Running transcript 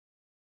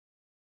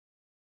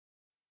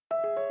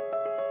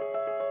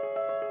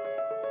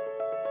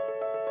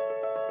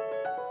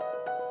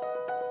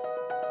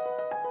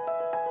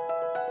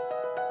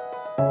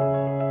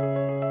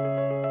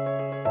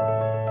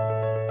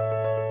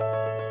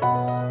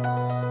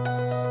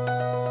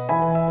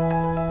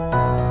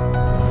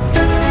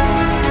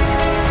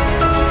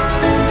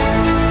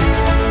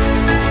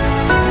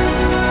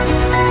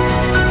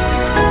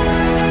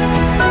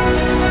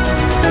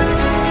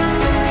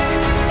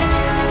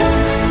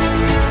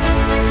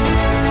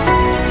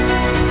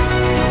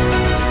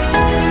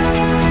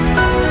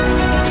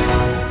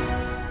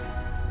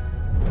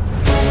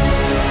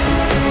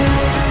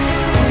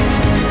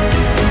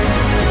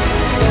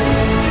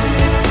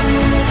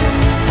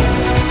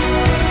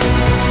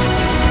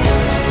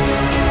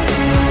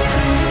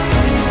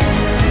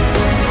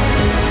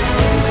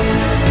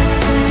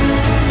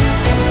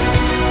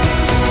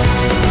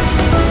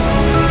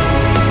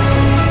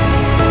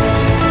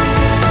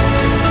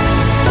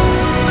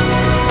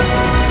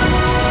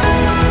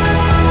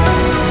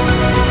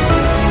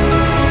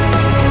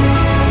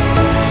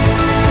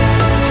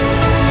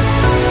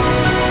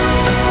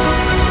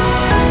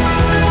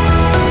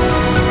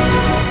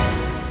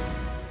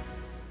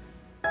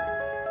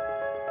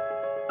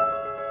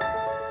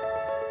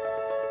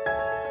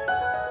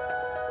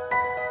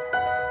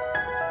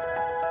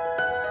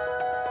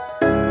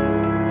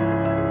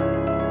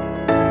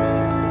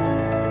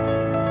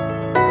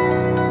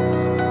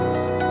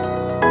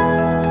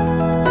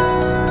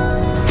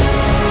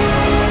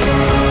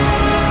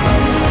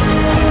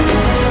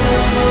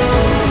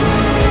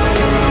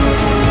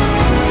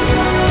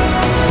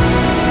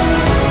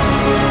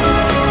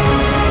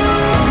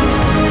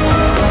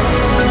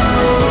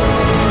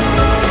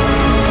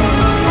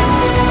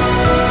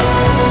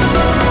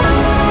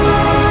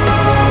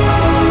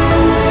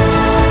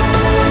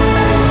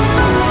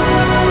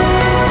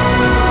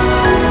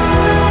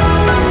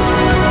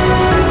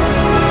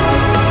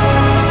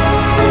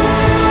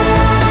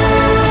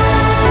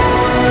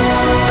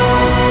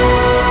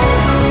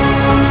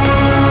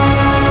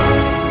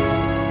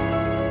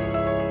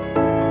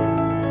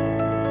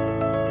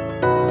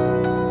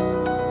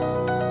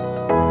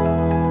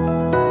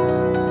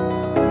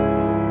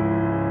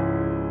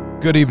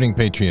Good evening,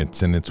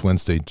 Patriots, and it's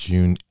Wednesday,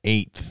 June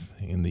 8th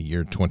in the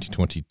year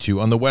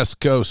 2022 on the West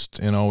Coast,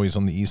 and always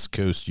on the East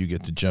Coast. You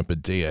get to jump a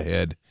day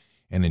ahead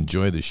and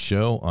enjoy the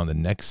show on the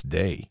next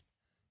day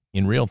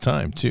in real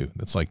time, too.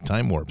 That's like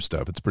time warp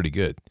stuff. It's pretty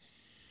good.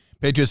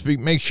 Patriots,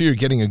 make sure you're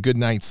getting a good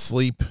night's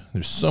sleep.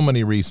 There's so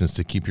many reasons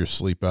to keep your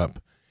sleep up,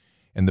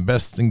 and the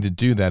best thing to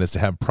do that is to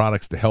have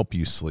products to help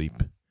you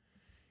sleep.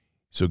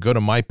 So go to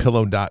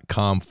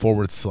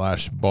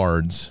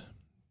mypillow.com/bards.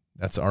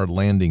 That's our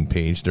landing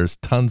page. There's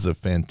tons of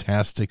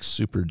fantastic,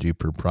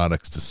 super-duper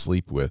products to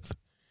sleep with.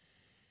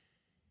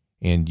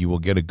 And you will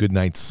get a good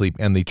night's sleep.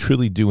 And they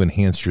truly do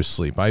enhance your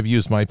sleep. I've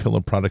used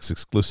MyPillow products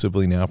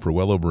exclusively now for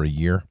well over a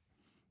year.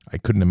 I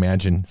couldn't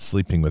imagine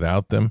sleeping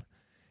without them.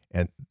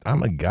 And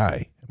I'm a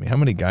guy. I mean, how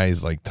many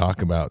guys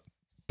talk about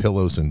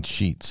pillows and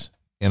sheets?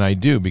 And I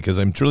do, because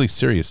I'm truly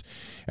serious.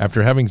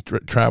 After having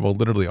traveled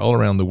literally all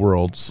around the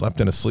world,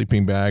 slept in a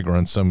sleeping bag or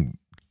on some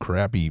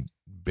crappy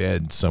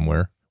bed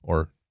somewhere,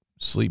 or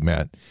sleep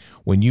mat,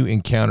 when you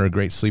encounter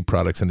great sleep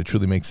products and it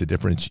truly makes a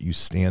difference, you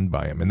stand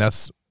by them. And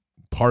that's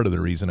part of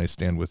the reason I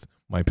stand with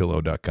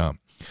mypillow.com.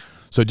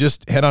 So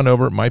just head on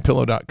over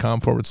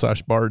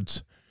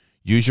mypillow.com/bards.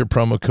 Use your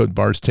promo code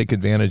BARDS. Take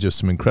advantage of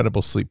some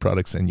incredible sleep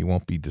products and you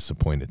won't be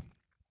disappointed.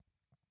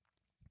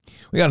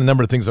 We got a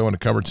number of things I want to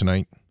cover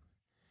tonight.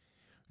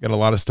 We got a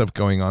lot of stuff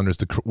going on.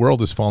 The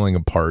world is falling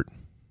apart,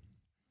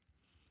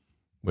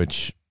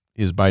 which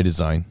is by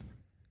design.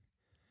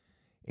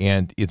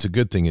 And it's a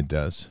good thing it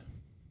does.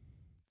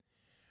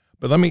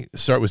 But let me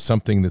start with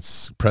something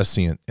that's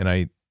prescient, and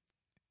I'm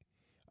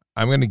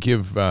going to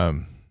give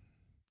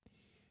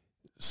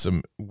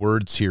some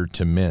words here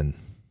to men.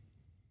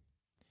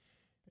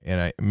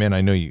 And men,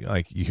 I know you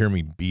hear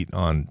me beat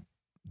on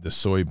the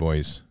soy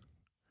boys,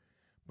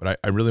 but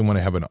I really want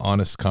to have an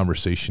honest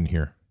conversation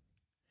here.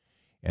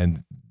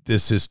 And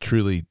this is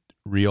truly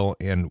real,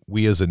 and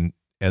we as a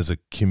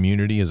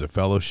community, as a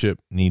fellowship,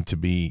 need to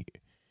be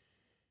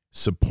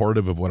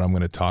supportive of what I'm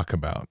going to talk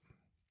about.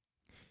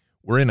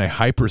 We're in a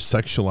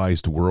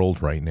hypersexualized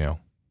world right now.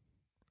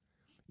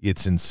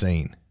 It's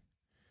insane.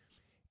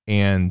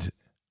 And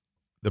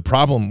the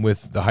problem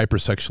with the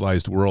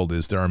hypersexualized world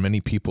is there are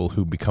many people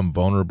who become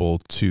vulnerable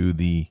to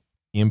the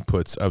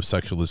inputs of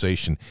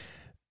sexualization,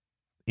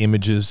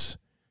 images,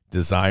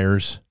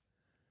 desires.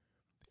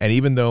 And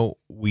even though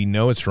we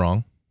know it's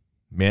wrong,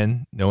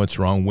 men know it's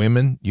wrong,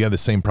 women, you have the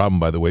same problem,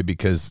 by the way,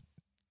 because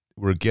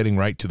we're getting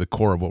right to the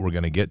core of what we're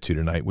going to get to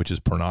tonight, which is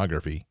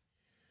pornography.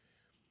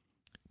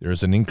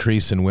 There's an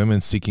increase in women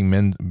seeking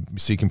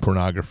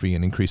pornography,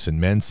 an increase in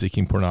men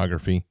seeking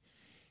pornography.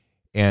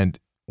 And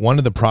one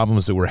of the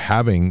problems that we're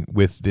having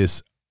with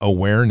this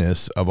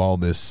awareness of all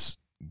this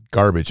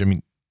garbage, I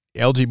mean,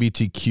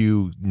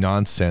 LGBTQ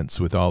nonsense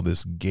with all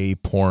this gay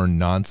porn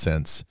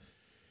nonsense,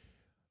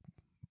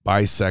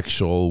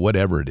 bisexual,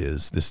 whatever it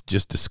is, this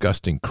just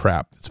disgusting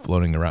crap that's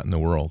floating around in the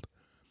world,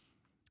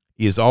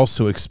 is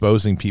also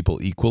exposing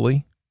people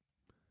equally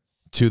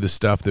to the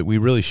stuff that we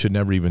really should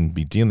never even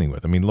be dealing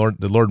with. I mean,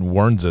 the Lord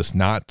warns us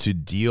not to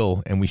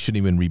deal, and we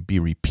shouldn't even be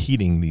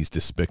repeating these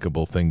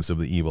despicable things of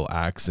the evil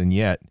acts, and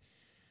yet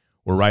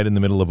we're right in the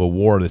middle of a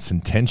war that's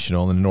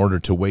intentional, and in order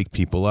to wake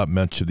people up,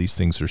 much of these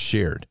things are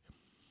shared.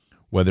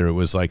 Whether it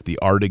was like the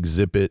art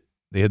exhibit,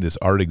 they had this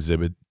art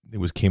exhibit,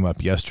 came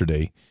up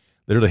yesterday,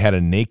 literally had a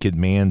naked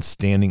man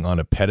standing on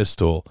a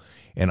pedestal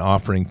and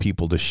offering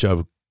people to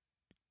shove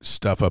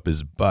stuff up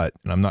his butt.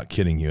 And I'm not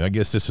kidding you. I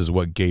guess this is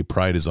what gay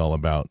pride is all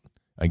about.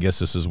 I guess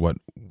this is what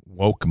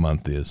woke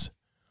month is.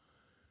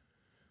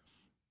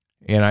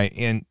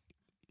 And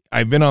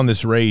I've been on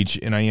this rage,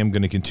 and I am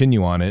going to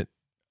continue on it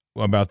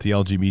about the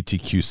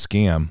LGBTQ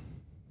scam.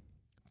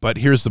 But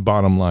here's the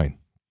bottom line.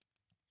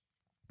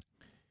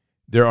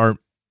 There are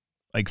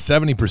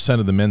 70%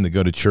 of the men that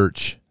go to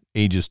church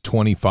ages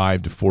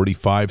 25 to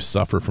 45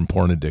 suffer from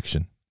porn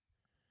addiction.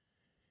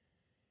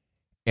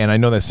 And I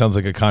know that sounds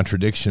like a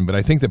contradiction, but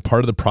I think that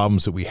part of the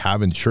problems that we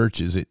have in church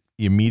is that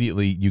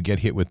immediately you get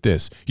hit with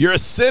this. You're a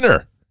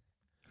sinner.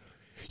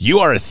 You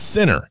are a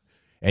sinner,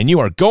 and you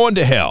are going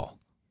to hell.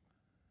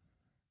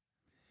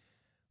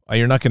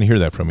 You're not going to hear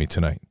that from me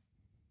tonight.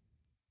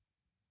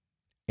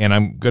 And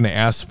I'm going to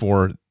ask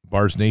for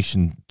Bars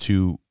Nation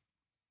to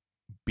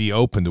be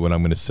open to what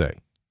I'm going to say.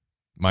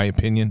 My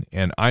opinion,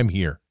 and I'm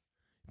here.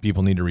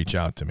 People need to reach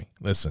out to me.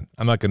 Listen,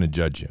 I'm not going to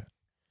judge you.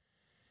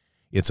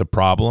 It's a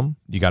problem.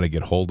 You got to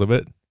get hold of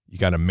it. You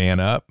got to man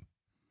up.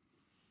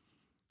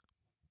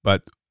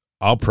 But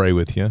I'll pray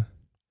with you.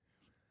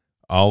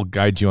 I'll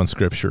guide you on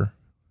Scripture.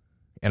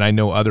 And I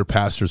know other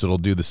pastors that will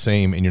do the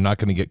same, and you're not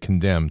going to get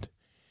condemned.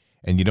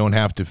 And you don't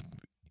have to,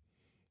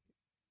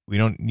 you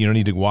don't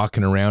need to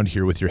walking around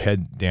here with your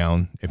head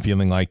down and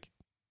feeling like,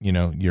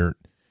 you're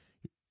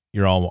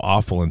all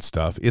awful and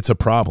stuff. It's a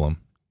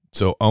problem.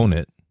 So own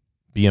it.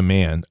 Be a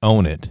man.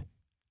 Own it.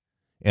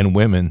 And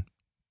women,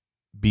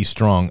 be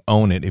strong.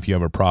 Own it if you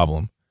have a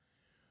problem.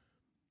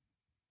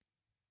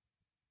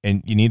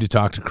 And you need to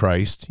talk to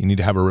Christ. You need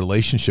to have a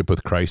relationship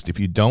with Christ. If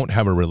you don't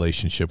have a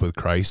relationship with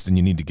Christ, then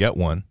you need to get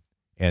one.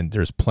 And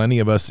there's plenty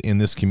of us in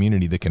this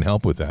community that can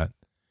help with that.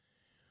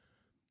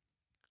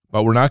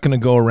 But we're not going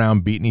to go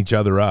around beating each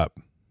other up.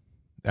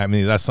 I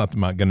mean, that's not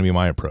going to be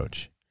my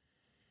approach.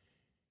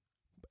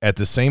 At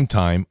the same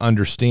time,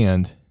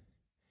 understand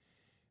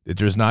that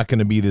there's not going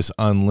to be this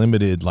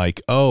unlimited,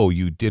 like, oh,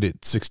 you did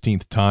it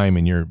 16th time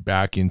and you're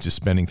back into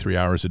spending 3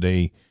 hours a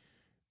day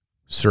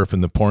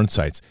surfing the porn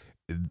sites.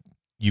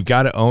 You've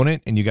got to own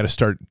it and you got to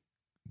start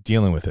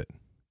dealing with it.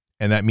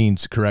 And that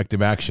means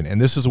corrective action.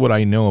 And this is what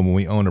I know when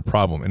we own a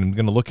problem. And I'm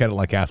going to look at it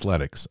like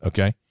athletics,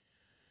 okay?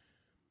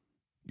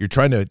 You're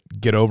trying to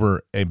get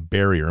over a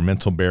barrier, a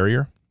mental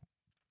barrier.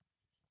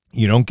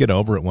 You don't get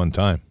over it one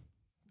time.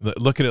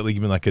 Look at it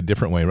even like a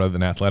different way rather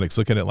than athletics.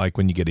 Look at it like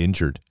when you get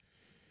injured.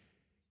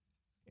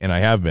 And I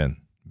have been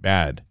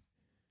bad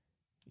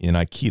in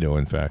Aikido,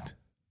 in fact.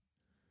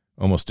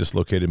 Almost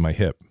dislocated my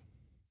hip.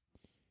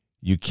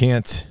 You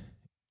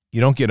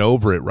don't get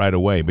over it right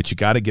away, but you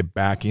got to get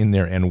back in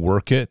there and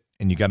work it,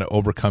 and you got to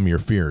overcome your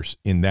fears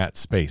in that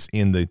space.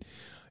 In the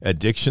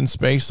addiction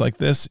space like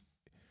this,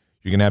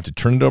 you're going to have to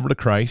turn it over to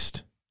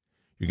Christ.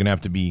 You're going to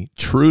have to be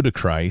true to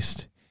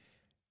Christ,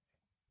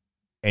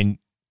 and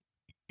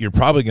you're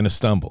probably going to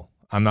stumble.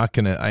 I'm not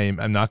going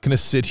to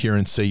sit here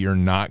and say you're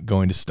not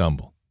going to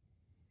stumble.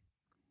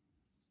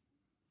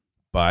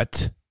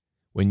 But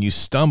when you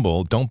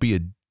stumble, don't be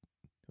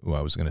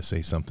I was going to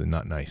say something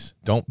not nice.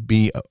 Don't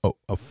be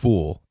a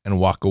fool and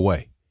walk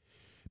away,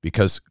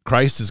 because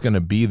Christ is going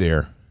to be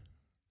there.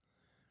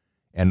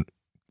 And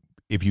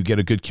if you get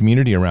a good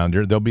community around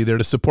here, they'll be there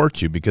to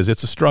support you, because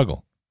it's a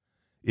struggle.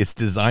 It's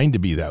designed to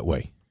be that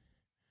way.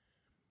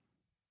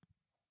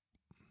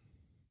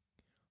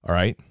 All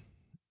right.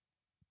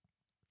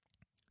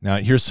 Now,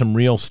 here's some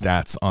real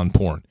stats on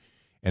porn,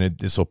 and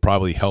this will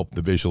probably help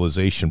the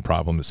visualization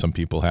problem that some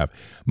people have.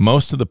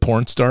 Most of the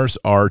porn stars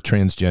are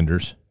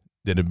transgenders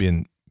that have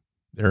been,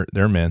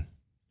 they're men.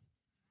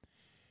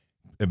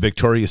 A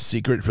Victoria's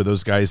Secret, for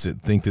those guys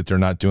that think that they're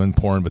not doing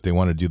porn, but they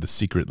want to do the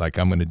secret, like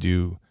I'm going to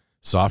do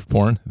soft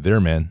porn,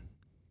 they're men.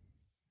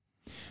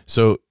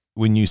 So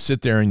when you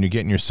sit there and you're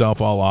getting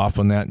yourself all off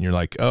on that and you're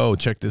like, oh,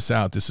 check this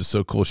out, this is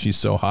so cool, she's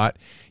so hot.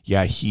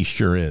 Yeah, he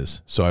sure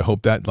is. So I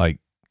hope that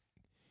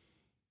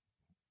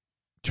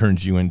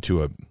turns you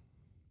into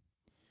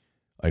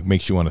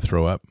makes you want to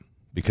throw up,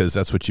 because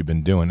that's what you've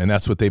been doing, and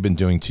that's what they've been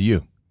doing to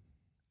you.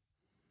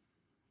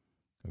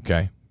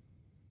 Okay?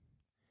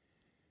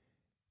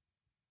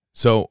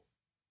 So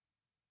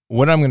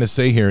what I'm going to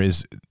say here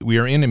is we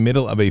are in the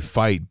middle of a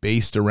fight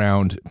based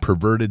around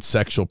perverted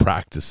sexual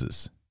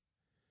practices.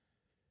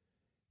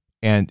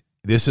 And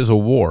this is a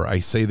war. I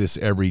say this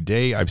every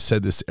day. I've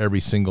said this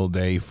every single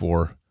day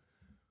for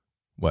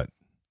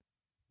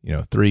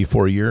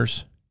 3-4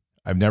 years.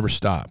 I've never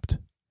stopped.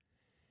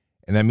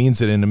 And that means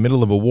that in the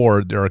middle of a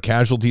war, there are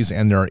casualties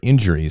and there are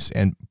injuries.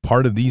 And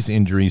part of these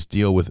injuries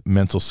deal with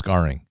mental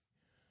scarring.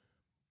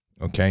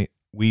 Okay?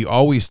 We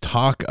always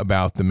talk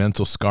about the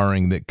mental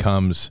scarring that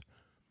comes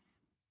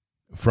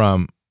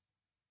from,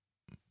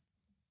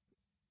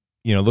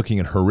 looking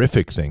at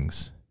horrific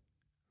things.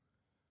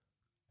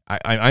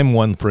 I'm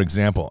one, for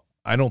example.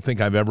 I don't think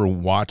I've ever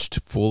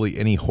watched fully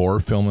any horror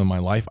film in my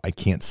life. I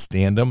can't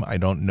stand them. I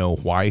don't know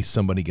why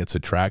somebody gets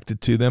attracted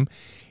to them.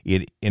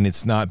 And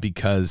it's not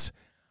because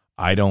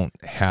I don't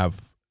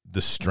have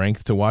the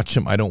strength to watch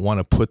them. I don't want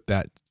to put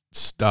that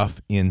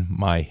stuff in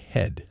my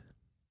head.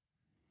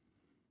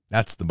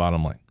 That's the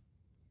bottom line.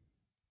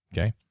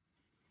 Okay?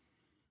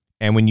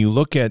 And when you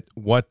look at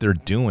what they're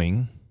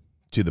doing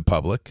to the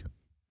public,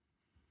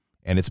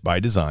 and it's by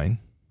design,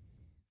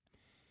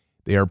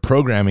 they are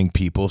programming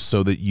people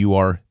so that you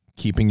are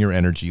keeping your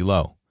energy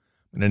low.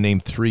 I'm going to name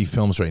 3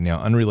 films right now,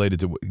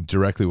 unrelated to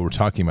directly what we're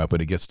talking about,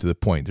 but it gets to the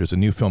point. There's a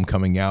new film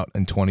coming out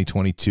in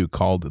 2022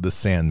 called The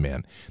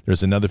Sandman.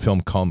 There's another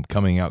film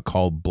coming out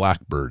called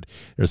Blackbird.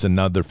 There's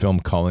another film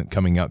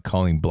coming out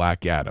called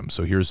Black Adam.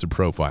 So here's the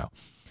profile.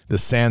 The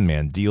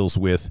Sandman deals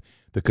with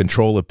the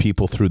control of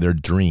people through their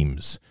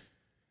dreams.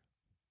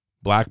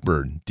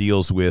 Blackbird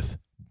deals with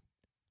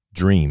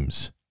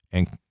dreams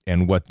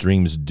and what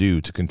dreams do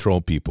to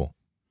control people.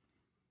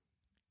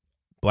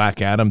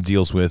 Black Adam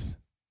deals with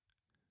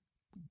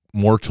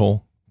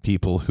mortal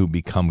people who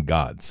become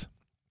gods.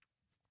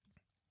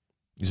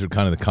 These are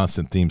kind of the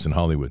constant themes in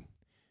Hollywood.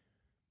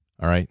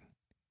 All right?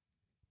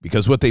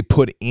 Because what they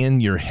put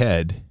in your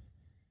head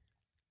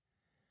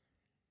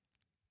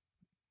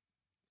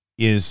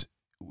is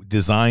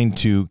designed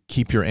to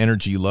keep your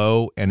energy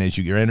low, and as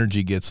your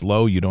energy gets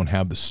low, you don't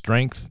have the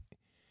strength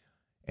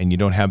and you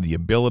don't have the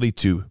ability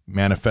to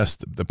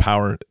manifest the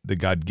power that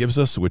God gives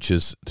us, which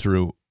is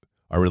through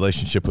our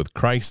relationship with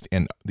Christ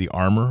and the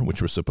armor,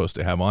 which we're supposed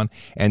to have on.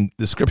 And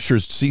the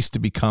scriptures cease to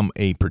become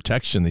a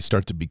protection. They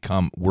start to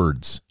become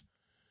words.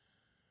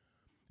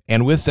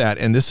 And with that,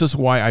 and this is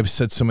why I've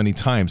said so many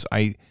times,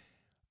 I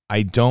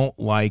don't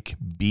like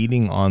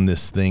beating on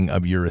this thing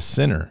of you're a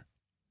sinner.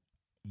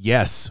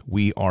 Yes,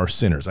 we are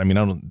sinners. I mean,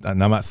 I'm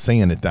not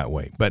saying it that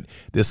way, but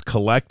this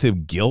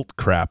collective guilt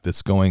crap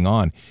that's going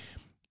on,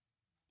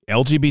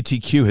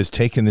 LGBTQ has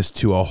taken this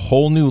to a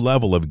whole new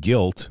level of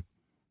guilt.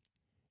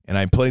 And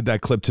I played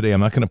that clip today. I'm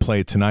not going to play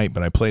it tonight,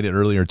 but I played it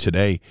earlier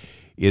today.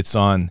 It's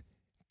on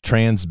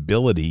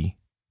transabled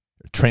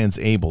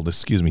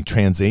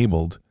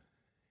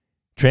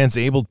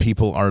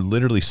people are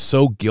literally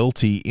so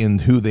guilty in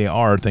who they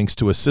are thanks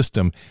to a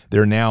system.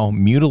 They're now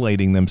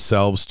mutilating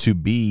themselves to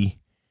be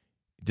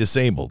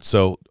disabled.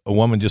 So a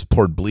woman just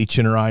poured bleach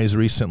in her eyes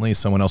recently.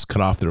 Someone else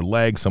cut off their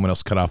leg. Someone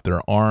else cut off their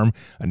arm.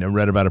 I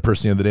read about a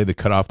person the other day that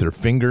cut off their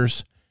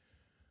fingers.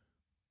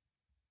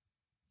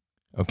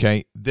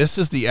 Okay, this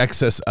is the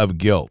excess of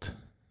guilt.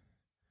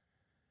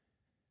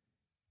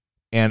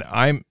 And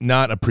I'm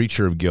not a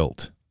preacher of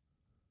guilt.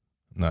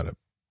 I'm not a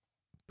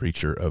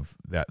preacher of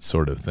that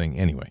sort of thing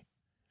anyway.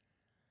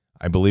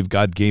 I believe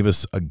God gave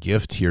us a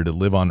gift here to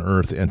live on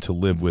earth and to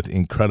live with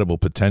incredible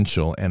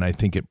potential, and I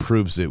think it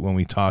proves it when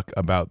we talk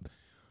about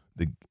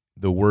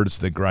the words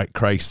that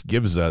Christ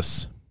gives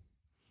us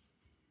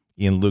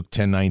in Luke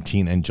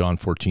 10:19 and John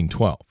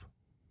 14:12.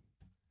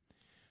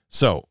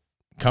 So,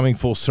 coming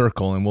full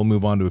circle, and we'll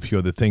move on to a few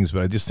other things,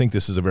 but I just think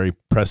this is a very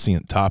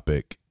prescient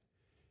topic.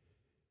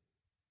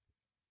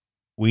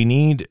 We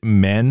need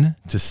men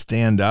to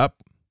stand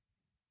up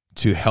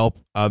to help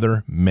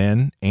other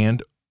men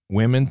and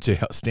women to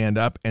stand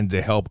up and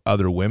to help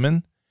other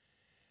women,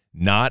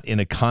 not in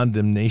a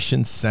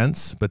condemnation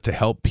sense, but to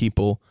help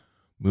people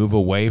move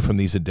away from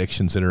these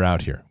addictions that are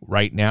out here.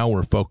 Right now,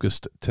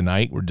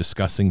 we're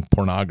discussing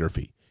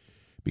pornography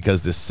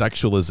because this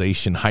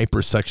sexualization,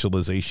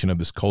 hypersexualization of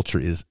this culture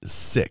is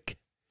sick,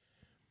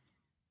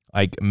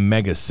 like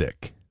mega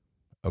sick,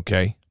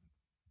 okay?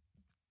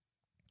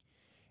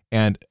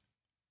 And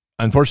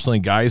unfortunately,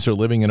 guys are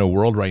living in a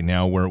world right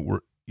now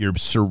where you're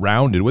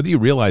surrounded, whether you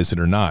realize it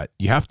or not.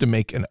 You have to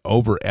make an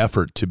over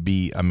effort to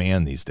be a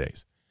man these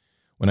days.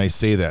 When I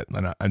say that,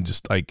 I'm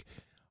just like,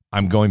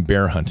 I'm going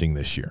bear hunting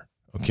this year.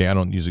 Okay, I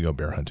don't usually go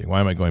bear hunting. Why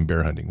am I going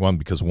bear hunting? One,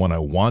 because I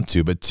want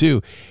to, but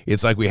two,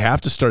 it's like we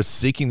have to start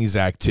seeking these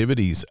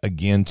activities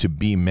again to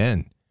be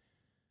men.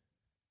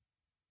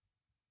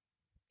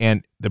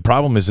 And the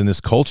problem is in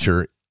this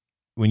culture,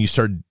 when you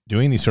start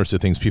doing these sorts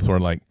of things, people are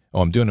like,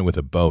 oh, I'm doing it with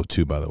a bow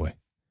too, by the way.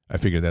 I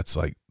figure that's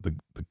like the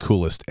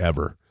coolest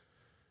ever.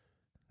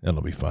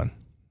 That'll be fun.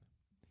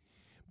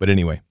 But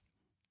anyway,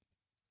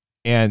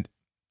 and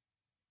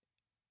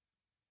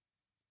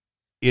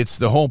it's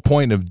the whole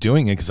point of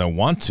doing it because I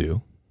want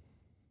to,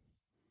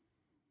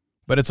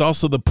 but it's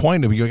also the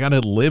point of you got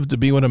to live to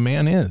be what a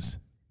man is.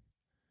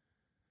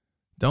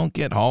 Don't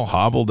get all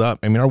hobbled up.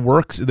 I mean, our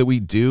work that we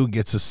do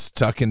gets us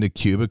stuck into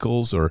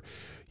cubicles, or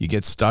you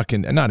get stuck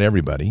in, and not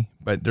everybody,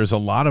 but there's a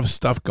lot of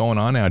stuff going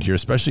on out here,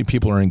 especially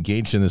people who are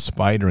engaged in this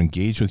fight or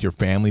engaged with your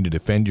family to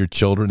defend your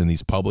children in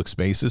these public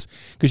spaces,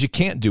 because you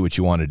can't do what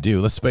you want to do.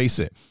 Let's face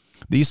it.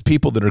 These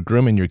people that are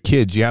grooming your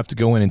kids, you have to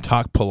go in and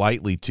talk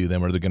politely to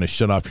them or they're going to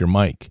shut off your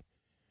mic.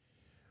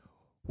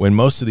 When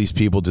most of these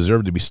people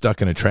deserve to be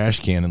stuck in a trash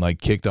can and like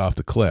kicked off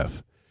the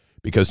cliff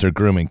because they're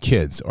grooming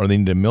kids, or they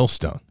need a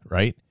millstone,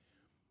 right?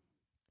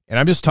 And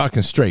I'm just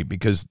talking straight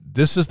because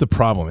this is the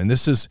problem.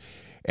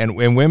 And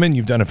women,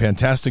 you've done a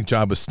fantastic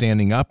job of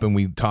standing up, and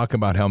we talk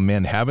about how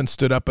men haven't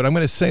stood up. But I'm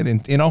going to say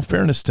that in all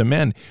fairness to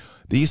men,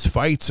 these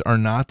fights are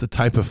not the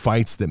type of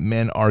fights that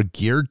men are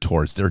geared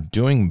towards. They're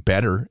doing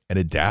better at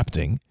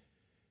adapting.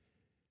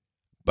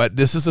 But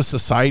this is a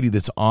society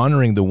that's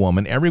honoring the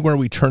woman. Everywhere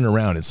we turn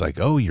around, it's like,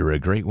 oh, you're a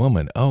great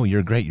woman. Oh,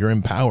 you're great. You're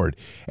empowered.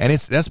 And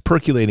that's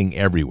percolating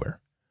everywhere.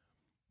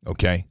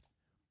 Okay?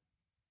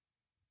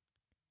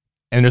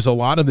 And there's a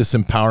lot of this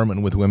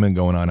empowerment with women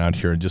going on out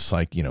here, just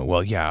like,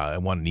 well, yeah, I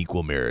want an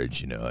equal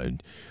marriage.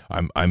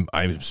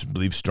 I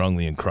believe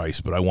strongly in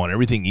Christ, but I want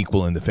everything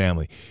equal in the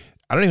family.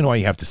 I don't even know why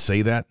you have to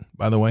say that,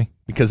 by the way,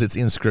 because it's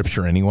in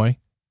Scripture anyway.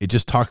 It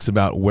just talks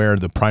about where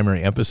the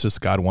primary emphasis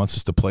God wants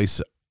us to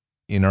place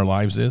in our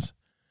lives is.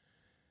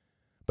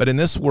 But in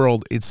this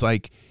world, it's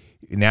like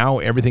now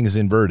everything is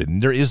inverted.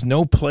 And there is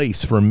no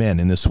place for men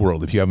in this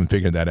world if you haven't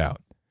figured that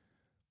out.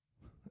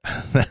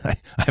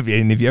 I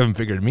mean, if you haven't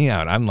figured me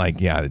out, I'm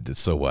like, yeah,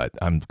 so what?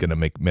 I'm going to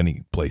make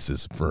many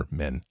places for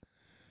men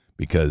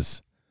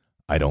because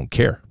I don't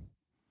care.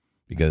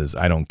 Because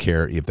I don't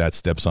care if that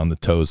steps on the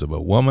toes of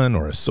a woman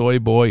or a soy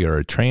boy or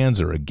a trans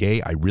or a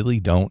gay. I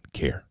really don't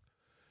care.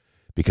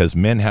 Because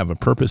men have a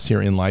purpose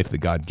here in life that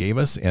God gave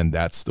us, and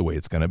that's the way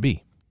it's going to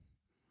be.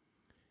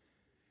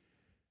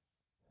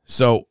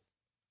 So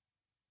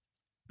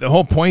the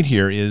whole point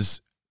here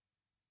is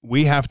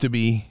we have to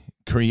be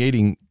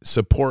creating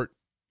support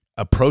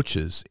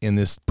approaches in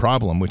this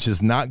problem, which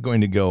is not going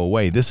to go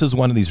away. This is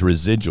one of these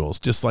residuals,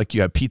 just like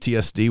you have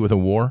PTSD with a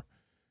war.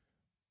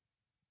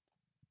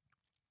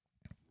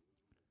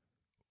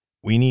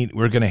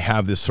 We're going to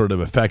have this sort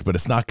of effect, but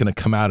it's not going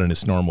to come out in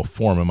its normal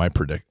form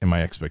in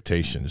my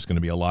expectation. There's going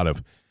to be a lot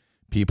of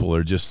people who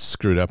are just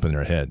screwed up in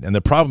their head. And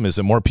the problem is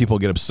that more people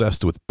get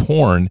obsessed with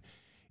porn,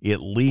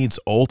 it leads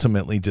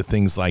ultimately to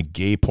things like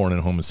gay porn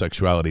and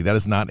homosexuality. That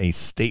is not a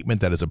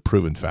statement. That is a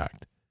proven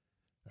fact.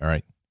 All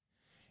right.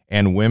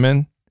 And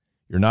women,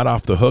 you're not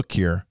off the hook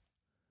here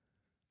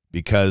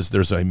because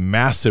there's a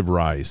massive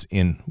rise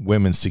in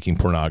women seeking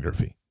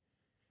pornography.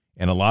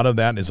 And a lot of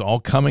that is all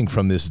coming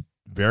from this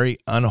very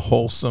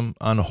unwholesome,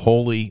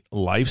 unholy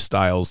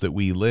lifestyles that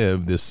we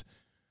live, these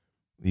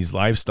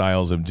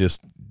lifestyles of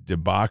just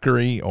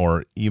debauchery,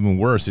 or even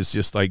worse, it's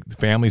just like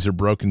families are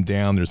broken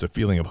down. There's a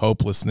feeling of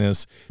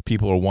hopelessness.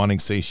 People are wanting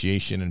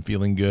satiation and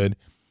feeling good.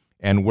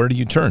 And where do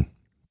you turn?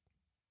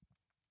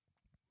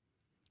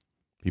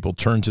 People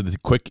turn to the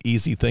quick,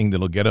 easy thing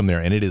that'll get them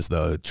there, and it is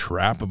the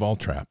trap of all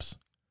traps.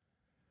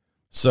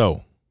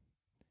 So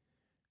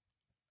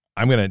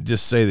I'm going to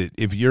just say that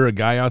if you're a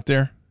guy out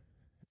there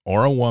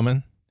or a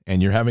woman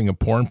and you're having a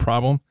porn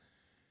problem,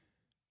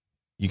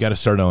 you got to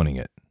start owning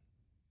it,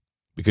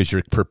 because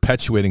you're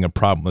perpetuating a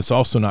problem. Let's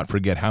also not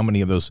forget how many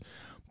of those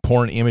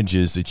porn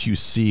images that you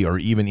see, or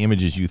even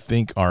images you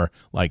think are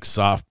like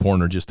soft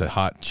porn or just a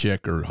hot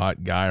chick or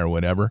hot guy or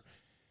whatever,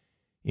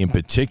 in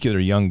particular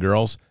young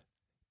girls,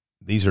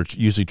 these are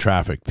usually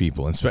trafficked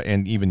people,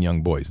 and even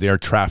young boys. They are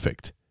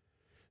trafficked.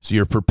 So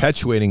you're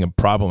perpetuating a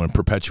problem and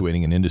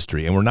perpetuating an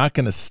industry. And we're not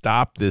going to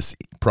stop this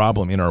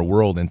problem in our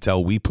world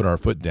until we put our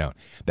foot down.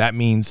 That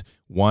means,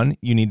 one,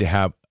 you need to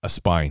have a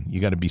spine.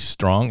 You got to be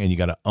strong, and you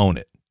got to own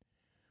it.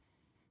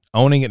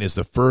 Owning it is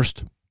the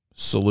first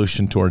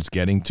solution towards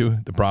getting to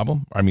the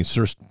problem.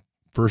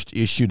 First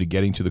issue to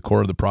getting to the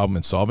core of the problem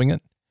and solving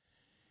it.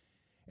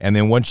 And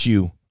then once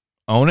you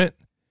own it,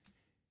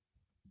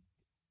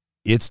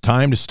 it's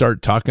time to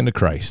start talking to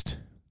Christ,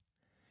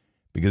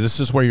 because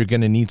this is where you're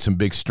going to need some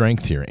big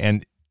strength here.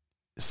 And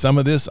some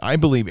of this, I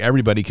believe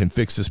everybody can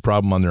fix this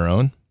problem on their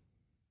own.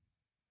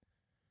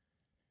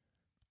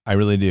 I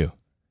really do.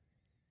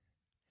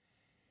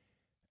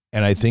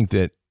 And I think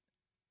that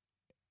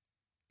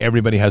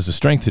everybody has the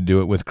strength to do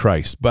it with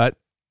Christ, but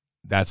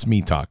that's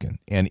me talking.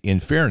 And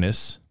in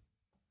fairness,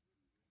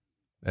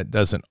 that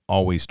doesn't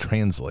always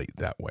translate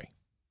that way.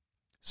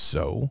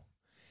 So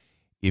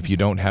if you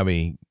don't have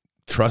a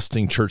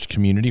trusting church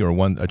community, or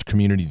a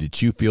community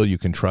that you feel you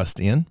can trust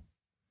in,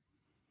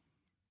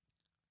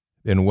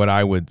 then what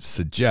I would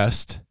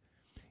suggest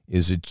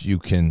is that you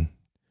can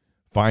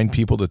find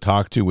people to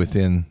talk to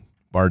within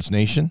Bard's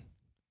Nation.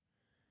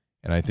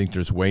 And I think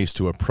there's ways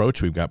to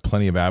approach. We've got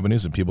plenty of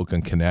avenues that people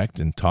can connect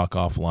and talk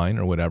offline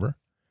or whatever.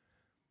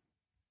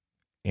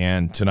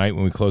 And tonight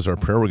when we close our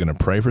prayer, we're going to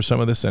pray for some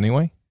of this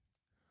anyway.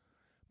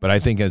 But I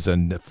think as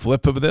a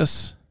flip of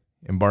this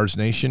in Bard's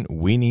Nation,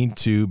 we need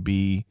to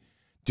be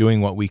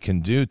doing what we can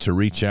do to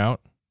reach out,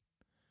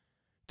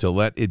 to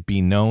let it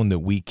be known that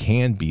we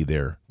can be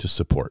there to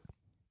support.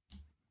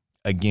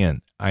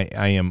 Again,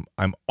 I'm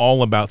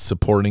all about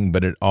supporting,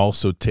 but it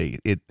also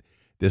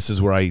this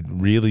is where I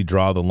really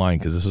draw the line,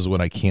 because this is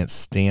what I can't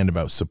stand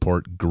about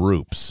support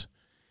groups.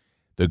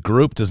 The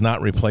group does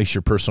not replace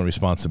your personal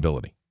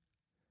responsibility.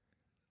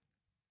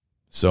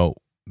 So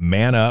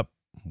man up,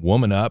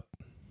 woman up,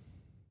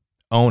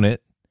 own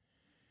it.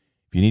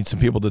 If you need some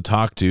people to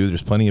talk to,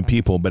 there's plenty of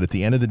people, but at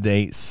the end of the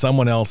day,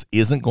 someone else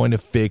isn't going to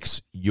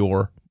fix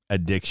your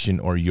addiction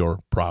or your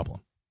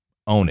problem.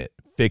 Own it.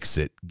 Fix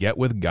it. Get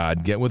with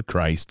God. Get with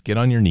Christ. Get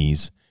on your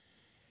knees.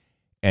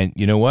 And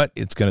you know what?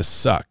 It's going to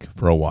suck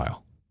for a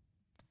while.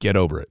 Get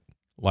over it.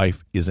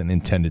 Life isn't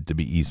intended to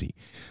be easy.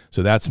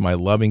 So that's my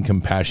loving,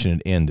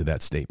 compassionate end to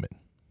that statement.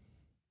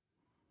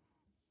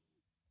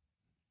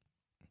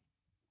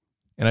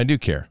 And I do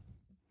care.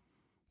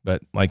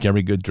 But like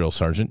every good drill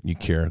sergeant, you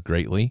care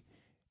greatly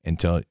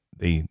until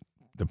the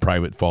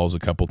private falls a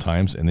couple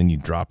times, and then you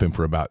drop him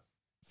for about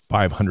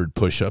 500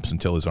 push-ups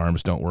until his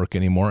arms don't work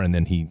anymore, and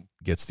then he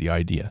gets the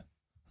idea.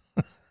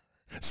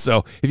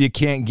 So if you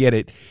can't get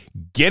it,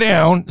 get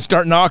down,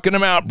 start knocking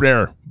them out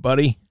there,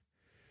 buddy.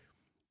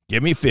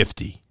 Give me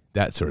 50,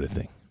 that sort of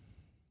thing.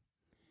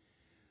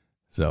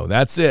 So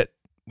that's it.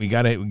 We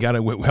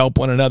gotta help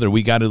one another.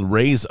 We got to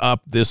raise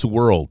up this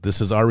world. This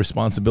is our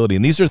responsibility.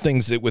 And these are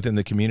things that within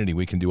the community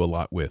we can do a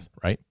lot with,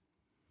 right?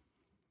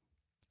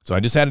 So I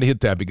just had to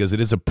hit that because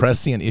it is a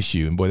prescient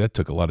issue. And boy, that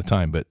took a lot of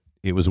time, but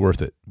it was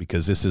worth it,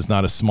 because this is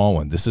not a small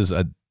one. This is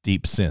a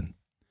deep sin.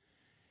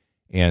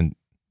 And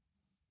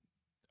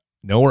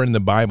nowhere in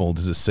the Bible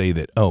does it say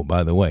that, oh,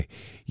 by the way,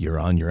 you're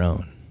on your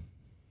own.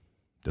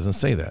 It doesn't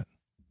say that.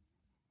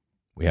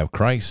 We have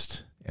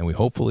Christ, and we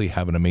hopefully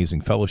have an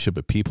amazing fellowship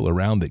of people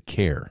around that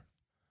care.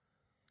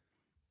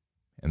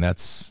 And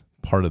that's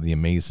part of the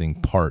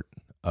amazing part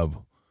of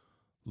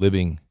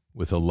living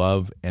with a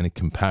love and a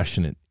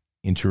compassionate,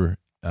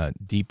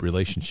 deep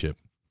relationship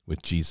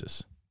with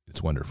Jesus.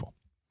 It's wonderful.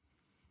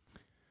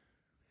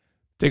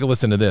 Take a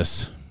listen to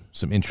this.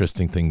 Some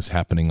interesting things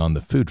happening on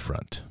the food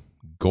front.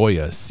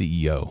 Goya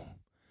CEO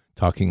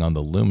talking on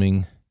the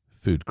looming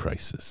food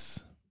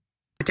crisis.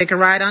 Take a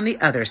ride on the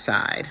other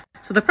side.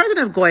 So the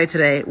president of Goya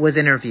today was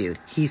interviewed.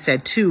 He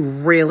said two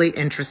really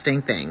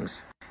interesting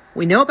things.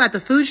 We know about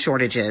the food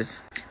shortages,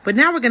 but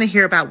now we're going to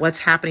hear about what's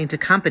happening to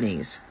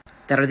companies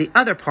that are the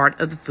other part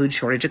of the food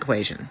shortage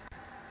equation.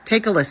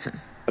 Take a listen.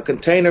 A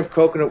container of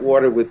coconut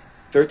water with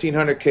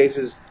 1,300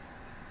 cases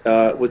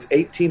was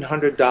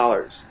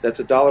 $1,800. That's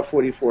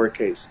 $1.44 a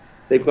case.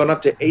 They've gone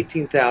up to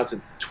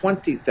 $18,000,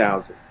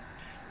 $20,000.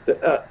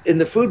 In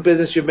the food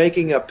business, you're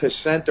making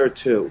 1% or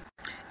 2%.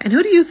 And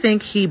who do you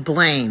think he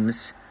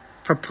blames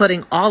for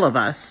putting all of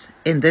us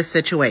in this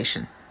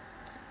situation.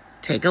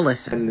 Take a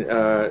listen.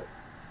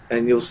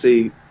 And you'll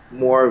see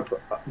more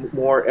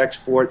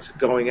exports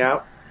going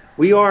out.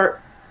 We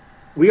are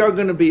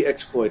going to be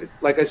exploited.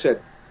 Like I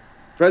said,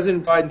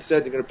 President Biden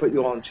said they're going to put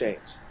you all in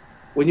chains.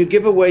 When you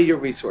give away your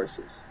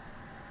resources,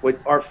 with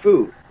our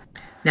food.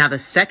 Now, the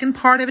second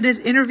part of his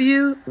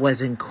interview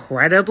was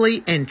incredibly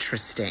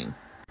interesting.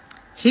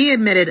 He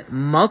admitted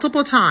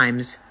multiple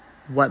times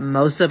what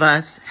most of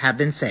us have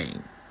been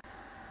saying.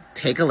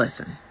 Take a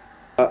listen.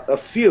 A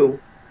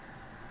few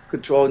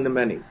controlling the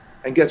many.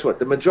 And guess what?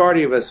 The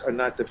majority of us are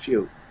not the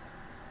few.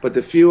 But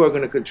the few are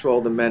going to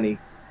control the many.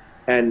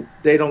 And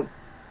they don't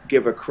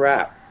give a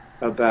crap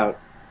about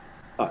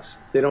us.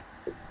 They don't.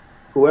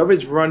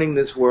 Whoever's running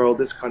this world,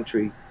 this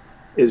country,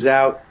 is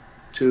out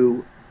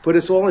to put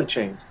us all in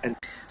chains. And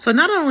so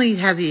not only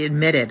has he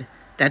admitted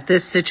that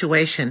this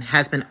situation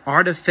has been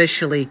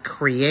artificially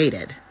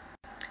created,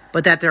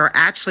 but that there are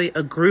actually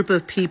a group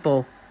of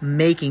people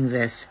making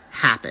this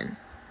happen.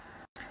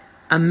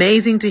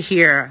 Amazing to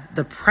hear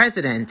the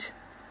president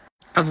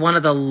of one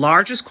of the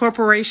largest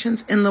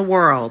corporations in the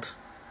world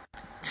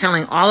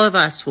telling all of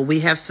us what we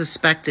have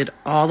suspected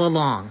all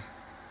along.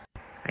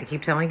 I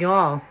keep telling you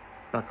all,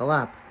 buckle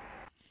up.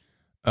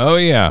 Oh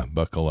yeah,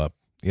 buckle up.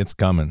 It's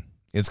coming.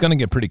 It's going to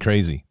get pretty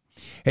crazy.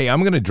 Hey,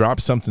 I'm going to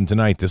drop something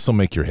tonight. This will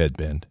make your head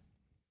bend.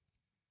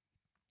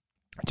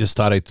 Just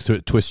thought I'd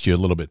twist you a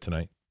little bit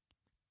tonight.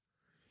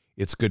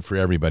 It's good for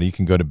everybody. You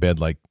can go to bed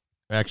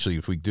actually,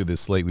 if we do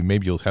this late,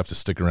 maybe you'll have to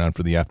stick around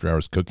for the after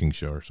hours cooking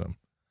show or something.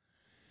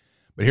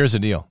 But here's the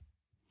deal.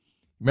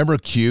 Remember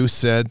Q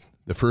said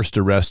the first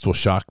arrest will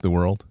shock the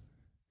world?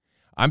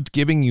 I'm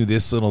giving you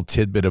this little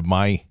tidbit of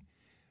my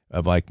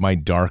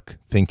dark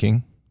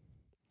thinking,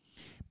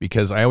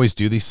 because I always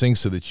do these things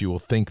so that you will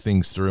think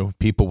things through.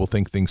 People will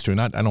think things through.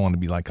 I don't want to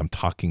be like I'm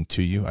talking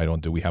to you.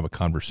 We have a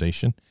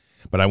conversation.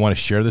 But I want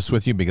to share this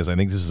with you because I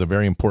think this is a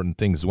very important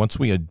thing. Once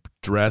we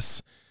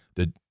address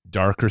the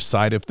darker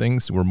side of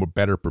things, we're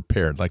better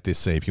prepared. Like they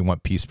say, if you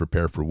want peace,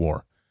 prepare for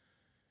war.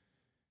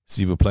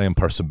 Si vous plaît,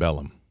 parce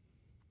bellum.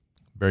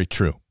 Very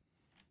true.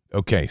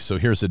 Okay, so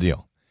here's the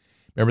deal.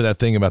 Remember that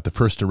thing about the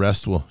first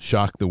arrest will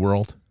shock the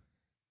world?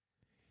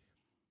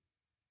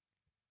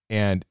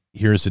 And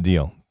here's the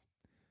deal.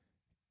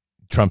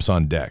 Trump's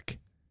on deck.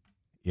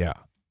 Yeah.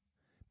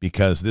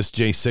 Because this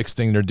J6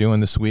 thing they're doing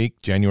this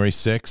week, January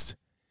 6th,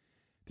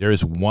 there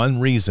is one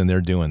reason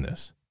they're doing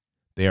this.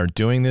 They are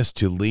doing this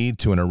to lead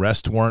to an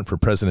arrest warrant for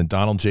President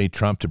Donald J.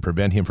 Trump to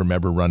prevent him from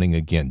ever running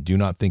again. Do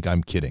not think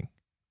I'm kidding.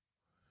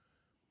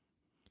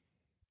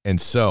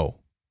 And so,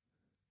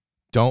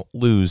 don't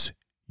lose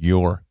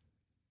your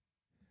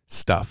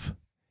stuff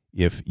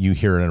if you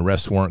hear an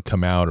arrest warrant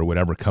come out or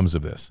whatever comes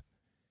of this.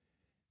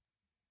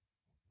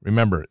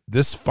 Remember,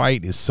 this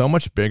fight is so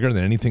much bigger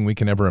than anything we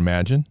can ever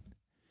imagine.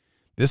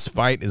 This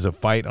fight is a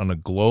fight on a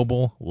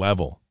global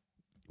level.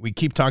 We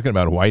keep talking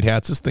about white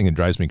hats. This thing that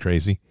drives me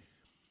crazy.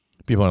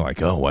 People are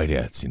like, oh, white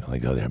hats. They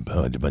go there,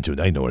 a bunch of,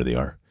 I know where they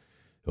are.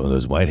 Oh,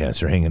 those white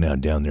hats are hanging out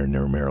down there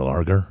near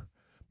Mar-a-Lago.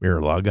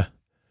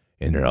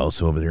 And they're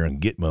also over there in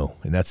Gitmo.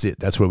 And that's it.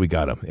 That's where we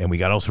got them. And we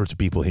got all sorts of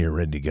people here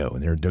ready to go.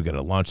 And they're going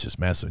to launch this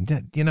massive.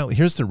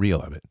 Here's the real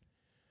of it.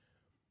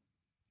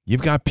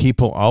 You've got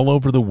people all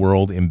over the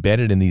world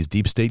embedded in these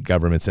deep state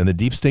governments. And the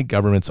deep state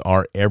governments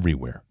are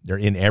everywhere. They're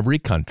in every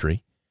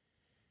country.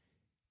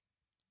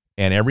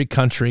 And every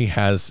country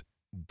has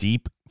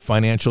deep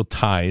financial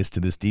ties to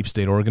this deep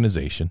state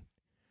organization.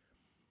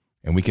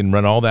 And we can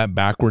run all that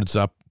backwards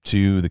up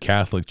to the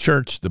Catholic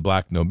Church, the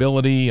black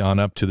nobility, on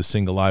up to the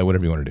single eye,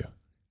 whatever you want to do.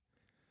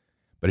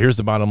 But here's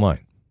the bottom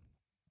line.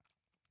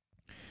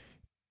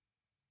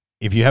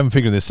 If you haven't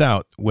figured this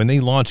out, when they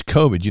launched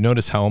COVID, you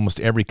notice how almost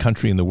every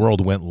country in the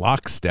world went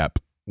lockstep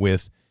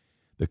with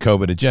the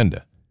COVID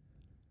agenda.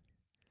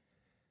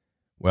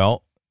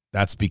 Well,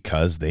 that's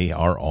because they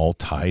are all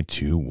tied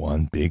to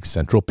one big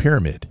central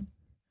pyramid.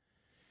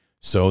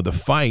 So the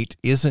fight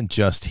isn't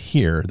just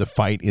here. The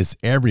fight is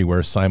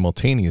everywhere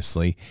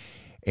simultaneously.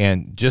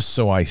 And just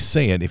so I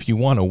say it, if you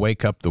want to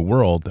wake up the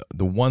world,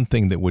 the one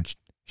thing that would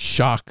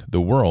shock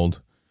the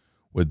world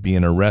would be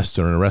an arrest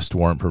or an arrest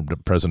warrant for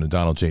President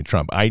Donald J.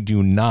 Trump. I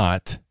do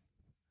not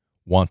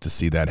want to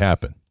see that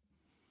happen.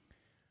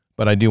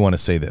 But I do want to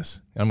say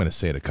this. I'm going to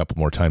say it a couple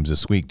more times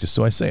this week, just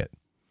so I say it.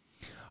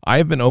 I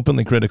have been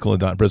openly critical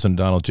of President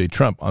Donald J.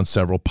 Trump on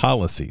several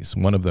policies.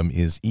 One of them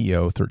is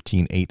EO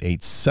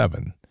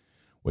 13887,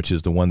 which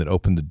is the one that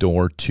opened the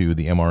door to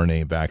the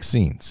mRNA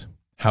vaccines.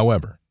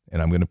 However,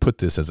 and I'm going to put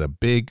this as a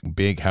big,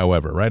 big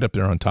however, right up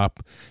there on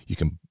top. You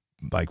can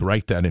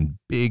write that in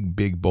big,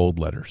 big, bold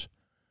letters.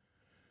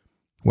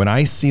 When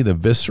I see the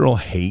visceral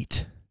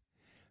hate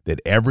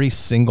that every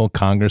single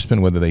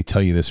congressman, whether they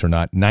tell you this or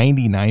not,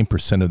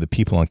 99% of the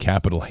people on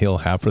Capitol Hill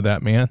have for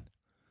that man,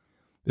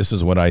 this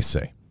is what I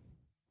say.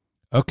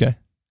 Okay.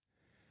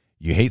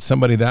 You hate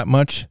somebody that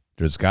much,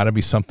 there's got to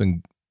be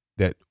something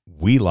that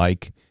we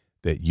like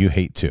that you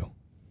hate too.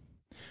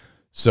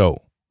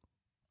 So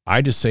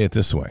I just say it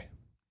this way.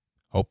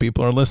 Hope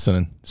people are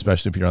listening,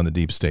 especially if you're on the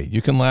deep state.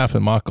 You can laugh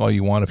and mock all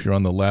you want if you're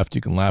on the left.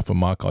 You can laugh and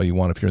mock all you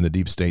want if you're in the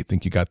deep state,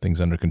 think you got things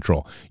under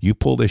control. You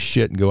pull this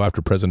shit and go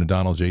after President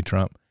Donald J.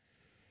 Trump,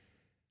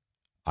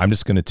 I'm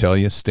just going to tell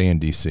you, stay in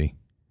D.C.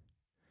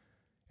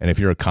 And if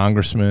you're a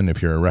congressman,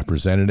 if you're a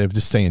representative,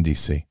 just stay in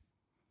D.C.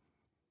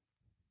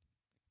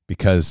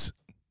 Because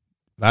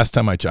last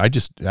time I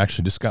just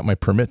got my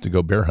permit to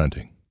go bear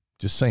hunting.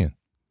 Just saying.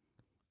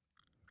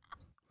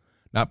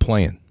 Not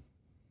playing.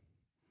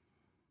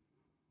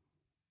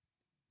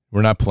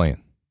 We're not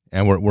playing.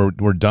 And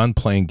we're done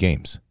playing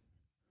games.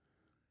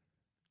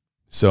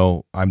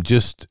 So I'm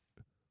just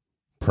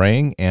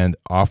praying and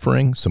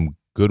offering some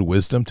good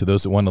wisdom to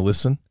those that want to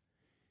listen.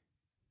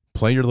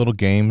 Play your little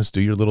games,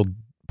 do your little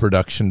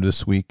production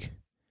this week,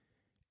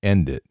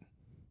 end it.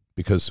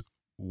 Because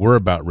we're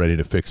about ready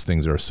to fix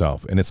things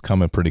ourselves, and it's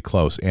coming pretty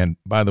close. And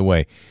by the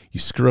way, you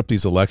screw up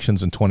these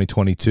elections in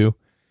 2022,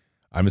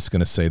 I'm just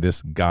going to say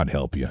this, God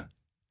help you.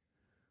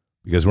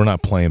 Because we're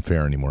not playing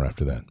fair anymore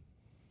after that.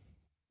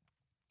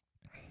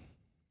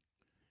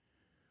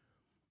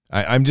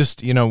 I'm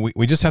just,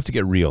 we just have to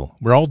get real.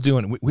 We're all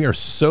we are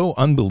so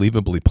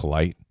unbelievably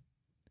polite.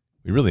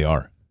 We really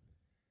are.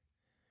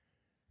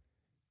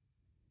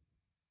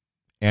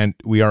 And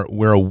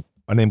we're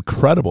an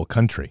incredible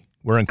country.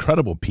 We're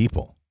incredible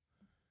people.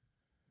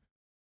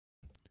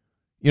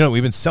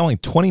 We've been selling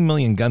 20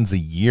 million guns a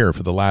year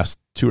for the last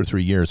 2 or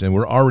 3 years, and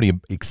we're already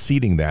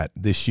exceeding that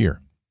this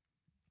year.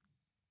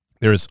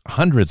 There's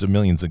hundreds of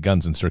millions of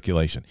guns in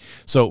circulation.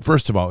 So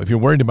first of all, if you're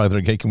worried about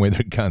them taking away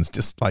their guns,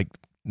 just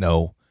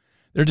no.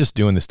 They're just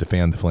doing this to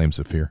fan the flames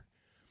of fear.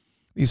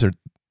 These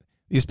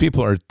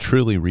people are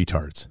truly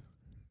retards.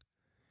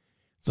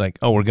 It's like,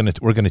 oh, we're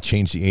gonna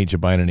change the age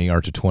of buying an AR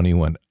to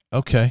 21.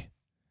 Okay.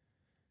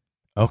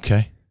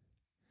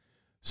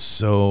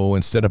 So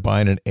instead of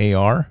buying an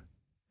AR,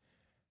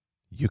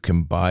 you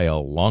can buy a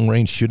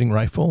long-range shooting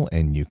rifle,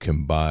 and you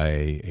can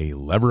buy a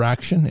lever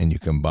action, and you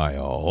can buy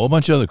a whole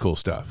bunch of other cool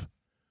stuff.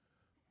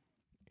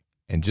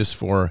 And just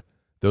for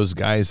those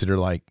guys that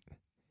are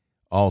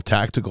all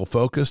tactical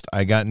focused,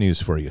 I got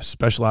news for you.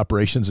 Special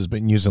Operations has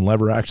been using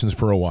lever actions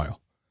for a while.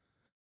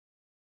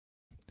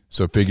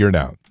 So figure it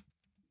out.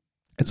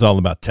 It's all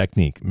about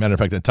technique. Matter of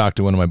fact, I talked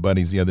to one of my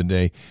buddies the other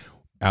day,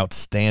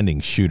 outstanding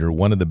shooter,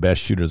 one of the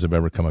best shooters I've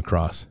ever come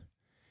across.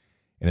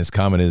 And his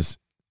comment is,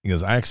 he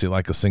goes, I actually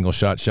like a single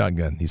shot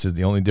shotgun. He says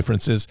the only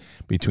difference is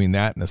between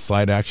that and a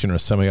slide action or a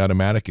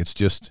semi-automatic, it's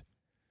just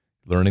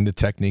learning the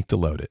technique to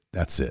load it.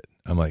 That's it.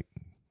 I'm like,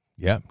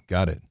 yep,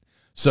 got it.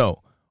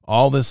 So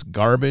all this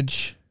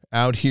garbage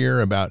out here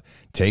about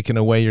taking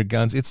away your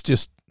guns, it's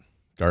just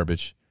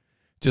garbage.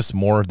 Just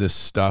more of this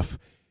stuff.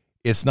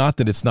 It's not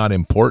that it's not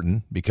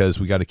important, because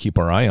we got to keep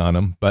our eye on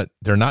them, but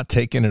they're not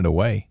taking it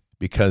away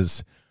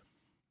because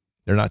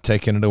they're not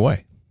taking it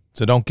away.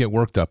 So don't get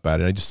worked up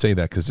at it. I just say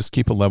that because just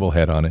keep a level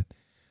head on it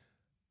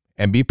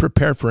and be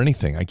prepared for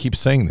anything. I keep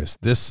saying this.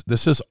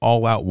 This is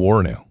all-out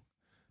war now.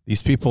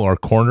 These people are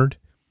cornered,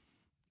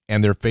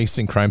 and they're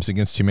facing crimes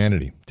against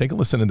humanity. Take a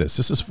listen to this.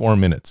 This is 4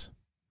 minutes.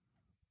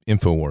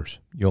 InfoWars.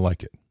 You'll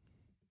like it.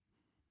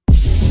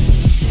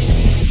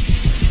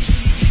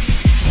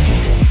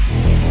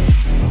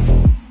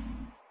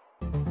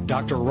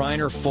 Dr.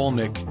 Reiner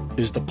Fuellmich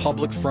is the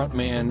public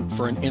frontman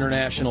for an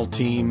international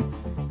team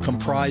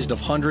comprised of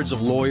hundreds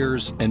of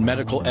lawyers and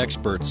medical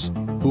experts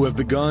who have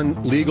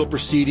begun legal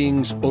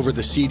proceedings over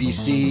the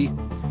CDC,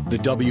 the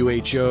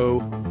WHO,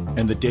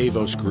 and the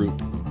Davos Group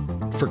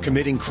for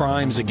committing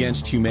crimes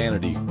against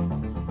humanity.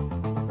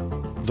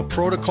 The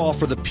protocol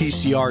for the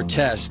PCR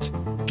test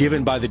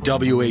given by the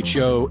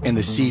WHO and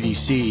the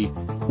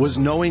CDC was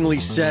knowingly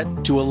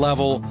set to a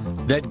level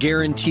that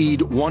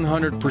guaranteed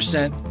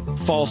 100%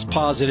 false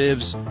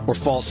positives or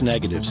false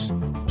negatives.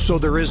 So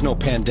there is no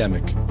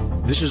pandemic.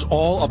 This is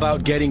all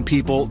about getting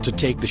people to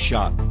take the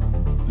shot.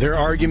 Their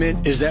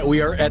argument is that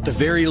we are at the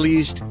very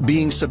least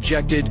being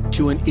subjected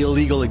to an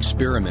illegal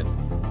experiment,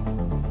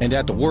 and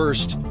at the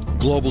worst,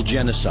 global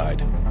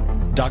genocide.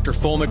 Dr.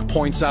 Fuellmich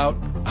points out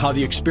how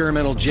the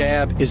experimental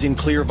jab is in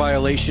clear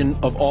violation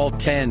of all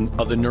 10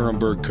 of the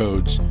Nuremberg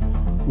codes,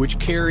 which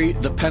carry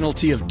the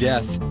penalty of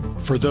death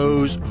for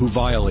those who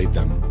violate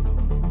them.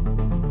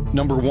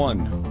 Number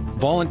 1,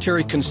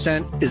 voluntary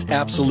consent is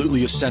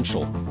absolutely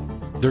essential.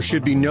 There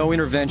should be no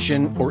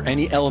intervention or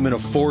any element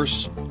of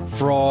force,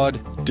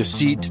 fraud,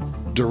 deceit,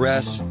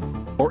 duress,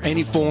 or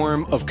any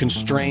form of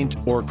constraint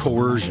or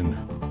coercion.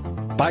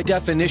 By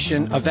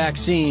definition, a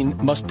vaccine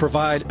must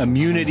provide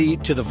immunity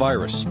to the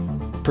virus,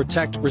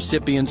 protect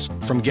recipients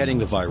from getting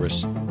the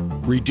virus,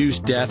 reduce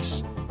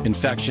deaths,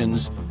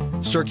 infections,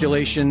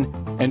 circulation,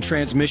 and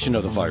transmission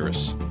of the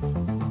virus.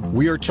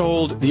 We are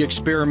told the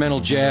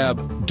experimental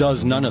jab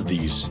does none of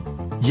these,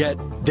 yet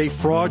they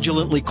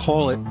fraudulently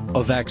call it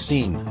a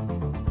vaccine.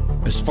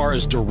 As far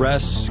as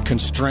duress,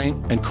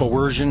 constraint, and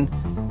coercion,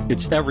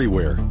 it's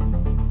everywhere.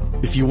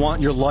 If you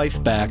want your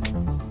life back,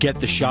 get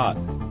the shot.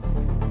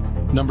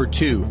 Number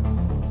 2,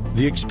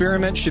 the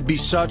experiment should be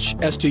such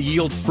as to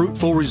yield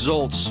fruitful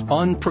results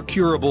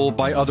unprocurable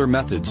by other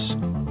methods.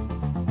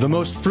 The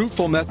most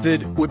fruitful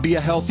method would be a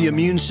healthy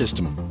immune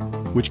system,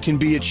 which can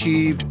be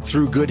achieved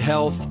through good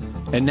health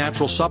and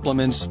natural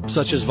supplements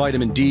such as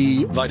vitamin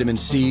D, vitamin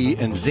C,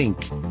 and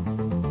zinc.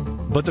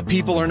 But the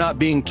people are not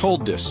being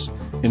told this.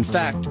 In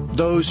fact,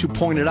 those who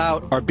point it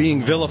out are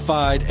being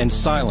vilified and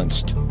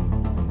silenced.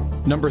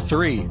 Number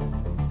 3,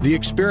 the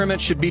experiment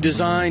should be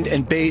designed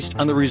and based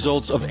on the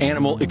results of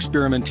animal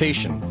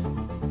experimentation.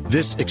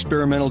 This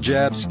experimental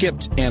jab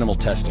skipped animal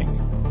testing.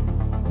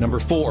 Number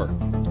 4,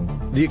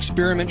 the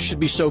experiment should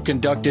be so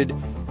conducted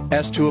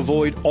as to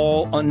avoid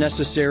all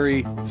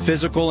unnecessary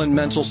physical and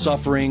mental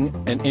suffering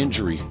and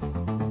injury.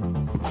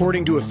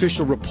 According to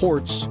official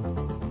reports,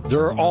 there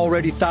are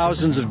already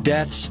thousands of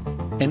deaths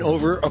and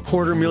over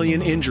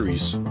 250,000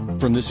 injuries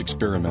from this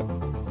experiment.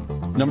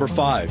 Number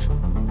 5,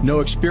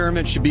 no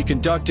experiment should be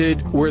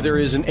conducted where there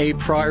is an a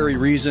priori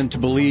reason to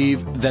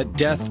believe that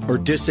death or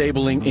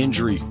disabling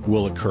injury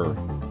will occur.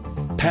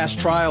 Past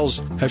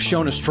trials have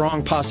shown a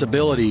strong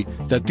possibility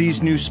that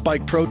these new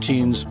spike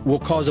proteins will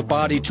cause a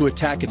body to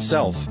attack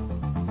itself.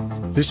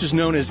 This is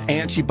known as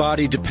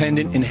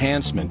antibody-dependent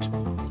enhancement,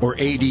 or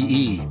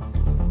ADE.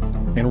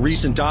 And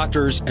recent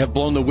doctors have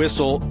blown the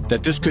whistle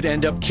that this could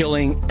end up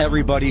killing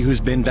everybody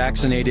who's been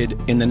vaccinated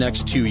in the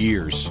next 2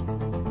 years.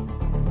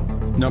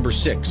 Number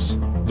 6,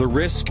 the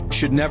risk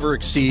should never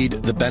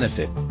exceed the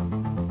benefit.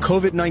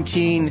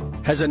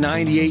 COVID-19 has a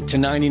 98 to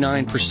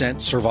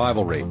 99%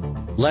 survival rate,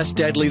 less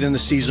deadly than the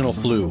seasonal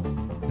flu.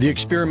 The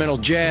experimental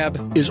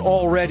jab is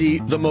already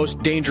the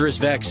most dangerous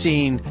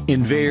vaccine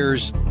in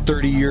VAERS'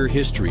 30-year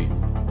history.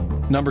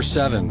 Number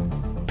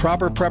 7,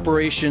 proper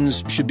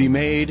preparations should be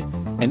made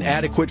and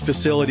adequate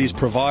facilities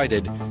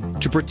provided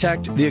to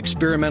protect the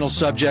experimental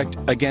subject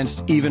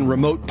against even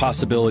remote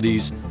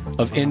possibilities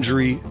of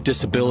injury,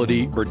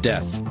 disability, or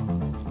death.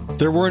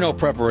 There were no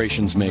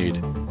preparations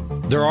made.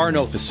 There are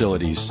no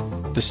facilities.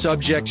 The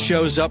subject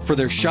shows up for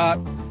their shot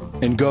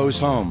and goes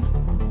home.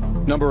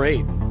 Number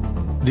 8,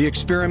 the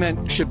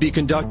experiment should be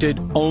conducted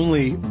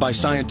only by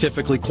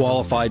scientifically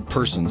qualified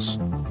persons.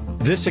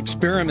 This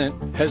experiment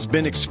has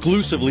been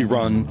exclusively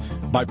run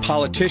by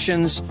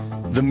politicians,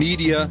 the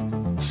media,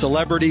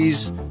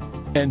 celebrities,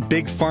 and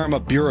big pharma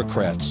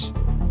bureaucrats.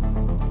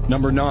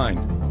 Number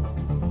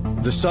 9,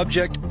 the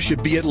subject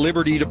should be at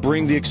liberty to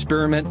bring the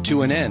experiment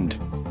to an end.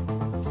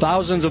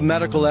 Thousands of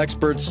medical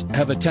experts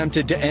have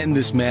attempted to end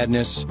this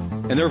madness,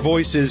 and their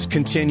voices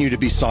continue to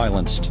be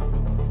silenced.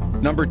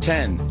 Number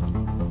 10,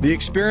 the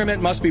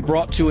experiment must be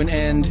brought to an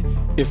end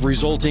if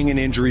resulting in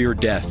injury or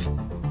death.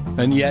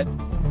 And yet,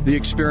 the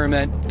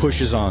experiment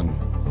pushes on.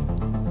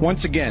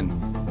 Once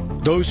again,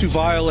 those who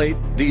violate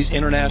these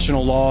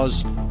international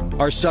laws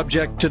are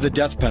subject to the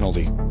death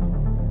penalty.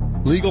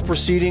 Legal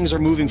proceedings are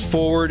moving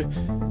forward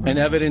and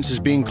evidence is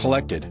being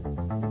collected.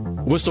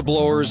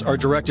 Whistleblowers are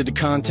directed to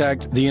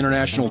contact the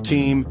international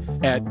team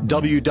at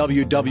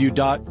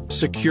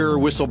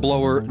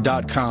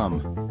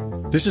www.securewhistleblower.com.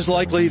 This is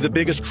likely the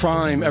biggest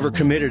crime ever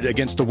committed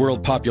against the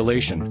world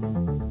population.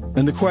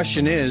 And the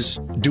question is,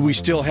 do we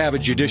still have a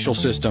judicial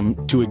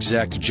system to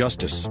exact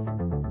justice?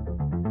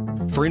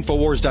 For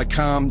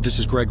Infowars.com, this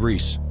is Greg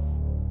Reese.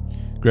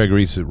 Greg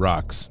Reese, it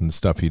rocks, and the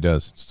stuff he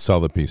does. It's a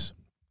solid piece.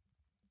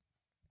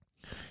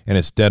 And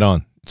it's dead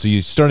on. So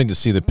you're starting to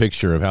see the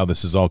picture of how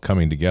this is all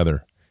coming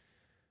together.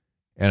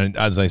 And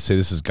as I say,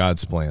 this is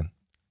God's plan.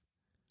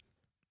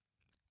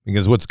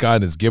 Because what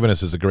God has given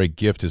us as a great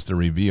gift is to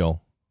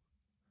reveal.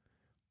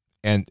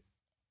 And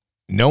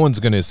no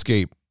one's going to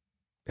escape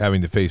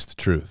having to face the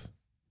truth.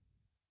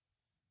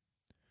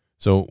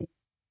 So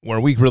where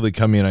we really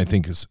come in, I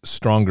think, is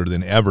stronger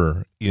than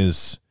ever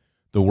is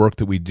the work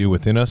that we do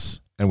within us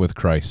and with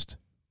Christ.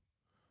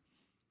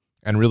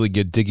 And really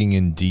get digging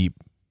in deep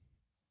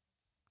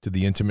to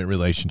the intimate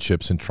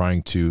relationships and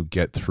trying to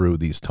get through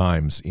these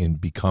times in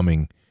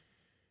becoming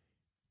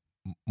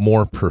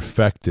more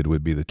perfected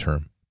would be the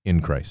term,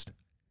 in Christ.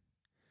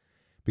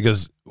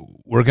 Because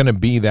we're going to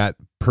be that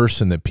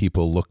person that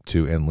people look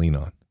to and lean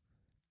on.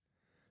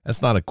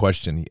 That's not a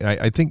question.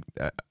 I think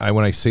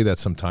when I say that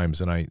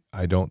sometimes, and I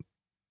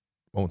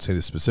won't say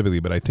this specifically,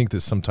 but I think that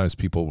sometimes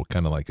people will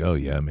kind of like, oh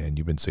yeah, man,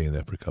 you've been saying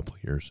that for a couple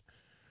of years.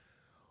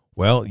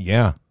 Well,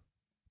 yeah.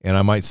 And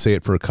I might say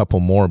it for a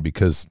couple more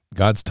because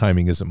God's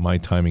timing isn't my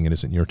timing. It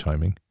isn't your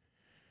timing.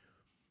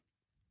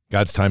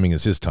 God's timing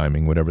is his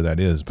timing, whatever that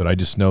is. But I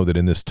just know that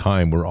in this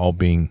time, we're all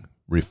being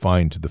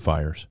refined to the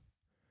fires.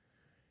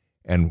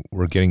 And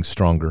we're getting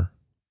stronger.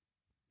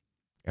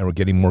 And we're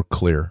getting more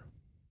clear.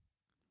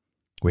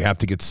 We have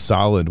to get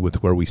solid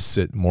with where we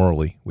sit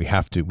morally. We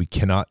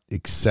cannot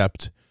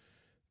accept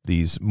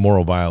these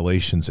moral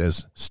violations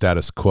as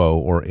status quo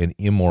or an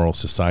immoral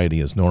society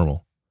as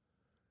normal.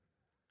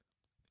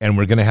 And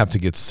we're going to have to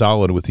get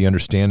solid with the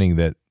understanding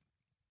that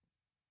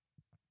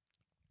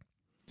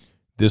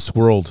this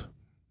world,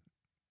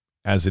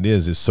 as it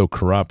is so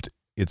corrupt,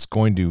 it's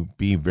going to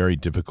be very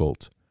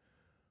difficult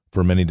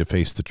for many to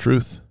face the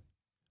truth.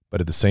 But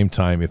at the same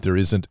time, if there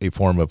isn't a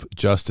form of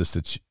justice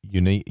that's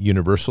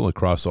universal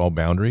across all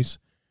boundaries,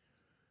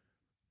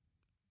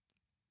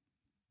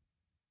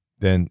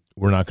 then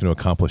we're not going to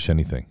accomplish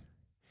anything.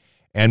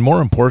 And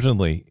more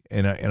importantly,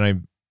 and I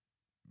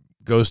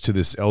goes to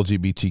this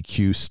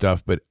LGBTQ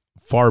stuff, but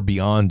far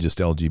beyond just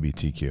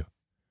LGBTQ.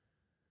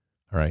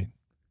 All right.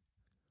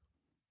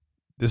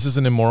 This is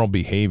an immoral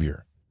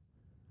behavior.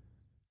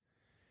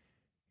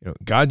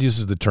 God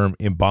uses the term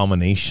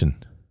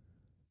abomination.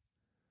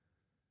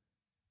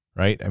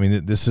 Right? I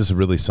mean, this is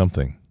really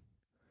something.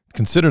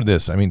 Consider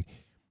this. I mean,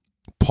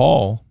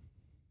 Paul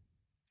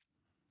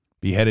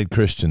beheaded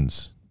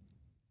Christians.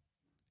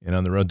 And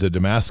on the road to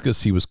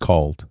Damascus, he was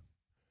called.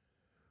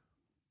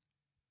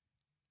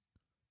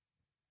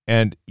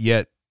 And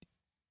yet,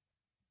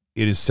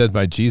 it is said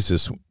by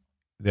Jesus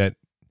that,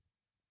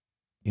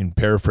 in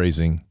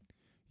paraphrasing,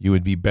 you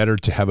would be better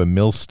to have a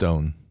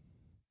millstone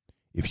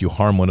if you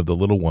harm one of the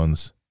little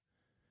ones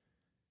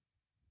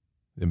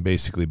than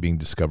basically being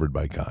discovered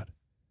by God.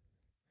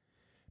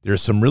 There are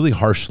some really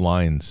harsh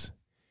lines.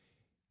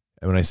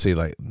 And when I say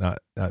like not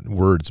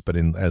words, but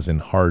as in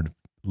hard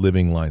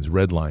living lines,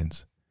 red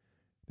lines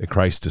that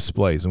Christ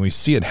displays. And we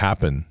see it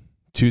happen,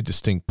 two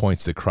distinct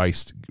points that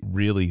Christ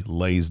really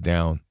lays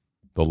down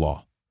the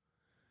law.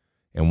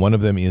 And one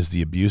of them is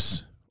the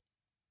abuse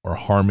or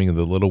harming of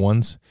the little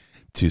ones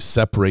to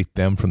separate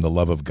them from the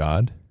love of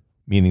God,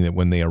 meaning that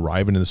when they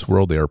arrive into this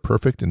world, they are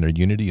perfect in their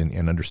unity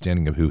and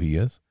understanding of who he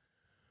is.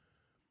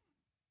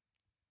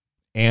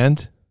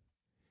 And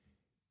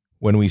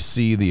when we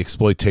see the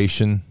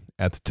exploitation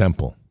at the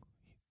temple,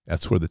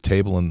 that's where the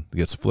table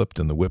gets flipped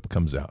and the whip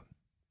comes out.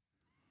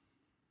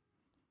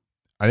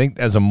 I think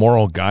as a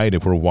moral guide,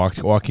 if we're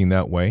walking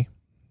that way,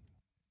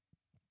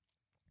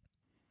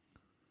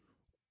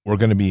 we're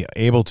going to be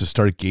able to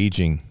start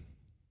gauging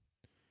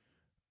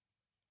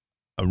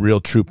a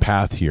real true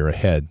path here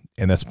ahead,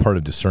 and that's part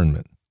of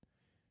discernment.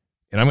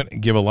 And I'm going to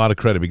give a lot of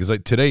credit because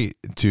today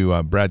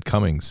to Brad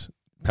Cummings,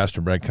 Pastor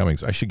Brad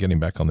Cummings, I should get him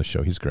back on the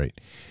show. He's great.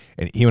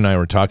 And he and I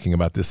were talking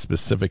about this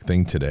specific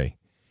thing today.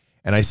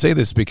 And I say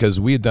this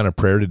because we had done a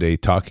prayer today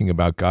talking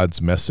about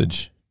God's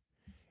message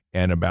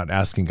and about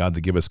asking God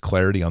to give us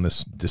clarity on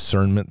this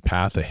discernment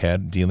path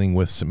ahead, dealing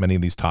with so many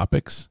of these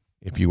topics.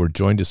 If you were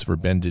joined us for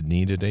Bended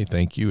Knee today,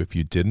 thank you. If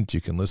you didn't,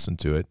 you can listen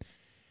to it.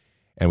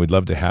 And we'd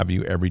love to have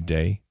you every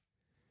day.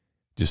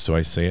 Just so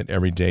I say it,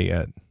 every day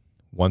at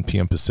 1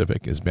 p.m.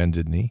 Pacific is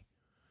Bended Knee.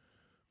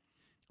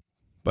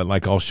 But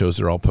like all shows,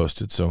 they're all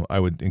posted. So I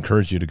would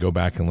encourage you to go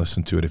back and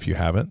listen to it if you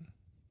haven't.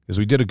 Because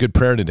we did a good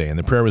prayer today, and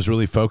the prayer was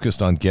really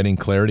focused on getting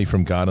clarity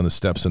from God on the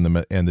steps and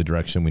the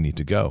direction we need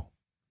to go.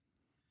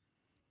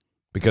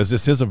 Because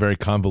this is a very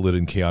convoluted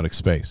and chaotic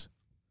space.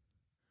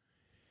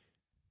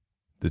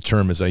 The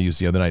term, as I used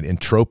the other night,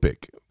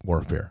 entropic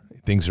warfare.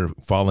 Things are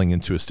falling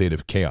into a state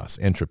of chaos,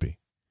 entropy.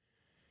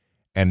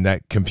 And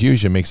that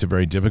confusion makes it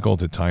very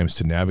difficult at times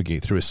to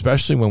navigate through,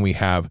 especially when we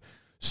have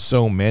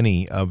so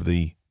many of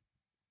the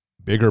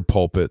bigger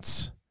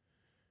pulpits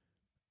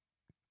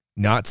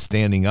not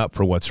standing up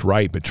for what's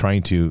right, but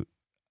trying to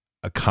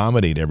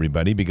accommodate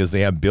everybody because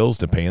they have bills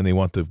to pay and they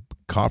want the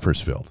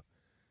coffers filled.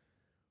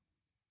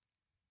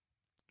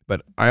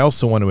 But I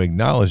also want to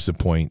acknowledge the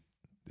point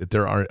that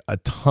there are a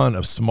ton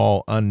of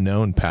small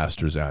unknown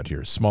pastors out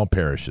here, small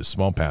parishes,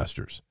 small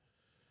pastors,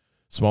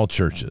 small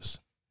churches.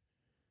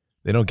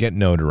 They don't get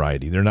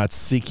notoriety. They're not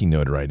seeking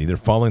notoriety. They're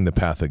following the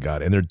path of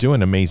God, and they're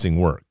doing amazing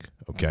work,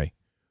 okay?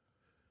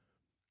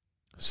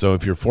 So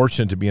if you're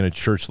fortunate to be in a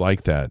church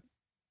like that,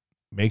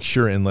 make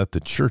sure and let the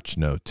church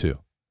know too.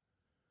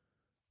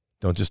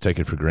 Don't just take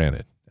it for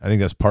granted. I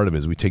think that's part of it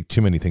is we take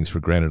too many things for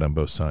granted on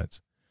both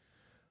sides.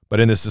 But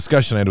in this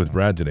discussion I had with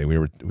Brad today, we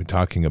were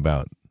talking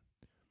about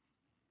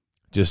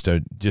just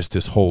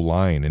this whole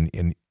line,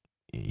 and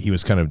he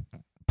was kind of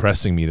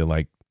pressing me to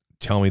like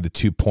tell me the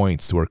 2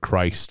 points where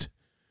Christ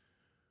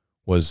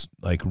was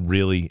like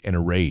really in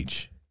a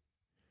rage.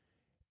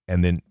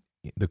 And then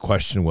the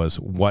question was,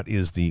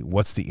 what's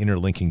the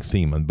interlinking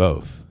theme on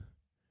both?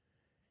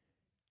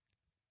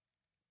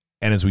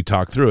 And as we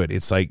talk through it,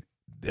 it's like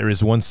there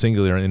is one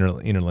singular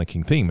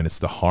interlinking theme, and it's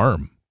the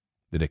harm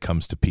that it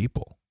comes to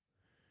people.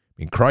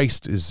 I mean,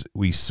 Christ is,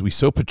 we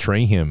so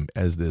portray him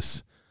as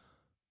this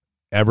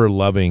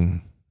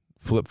ever-loving,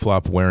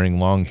 flip-flop wearing,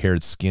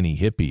 long-haired, skinny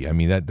hippie. I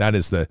mean, that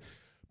is the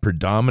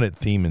predominant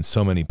theme in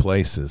so many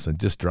places. It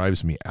just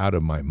drives me out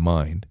of my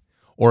mind.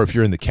 Or if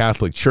you're in the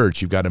Catholic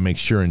Church, you've got to make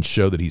sure and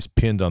show that he's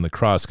pinned on the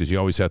cross, because you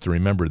always have to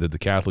remember that the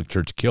Catholic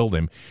Church killed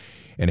him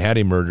and had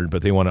him murdered,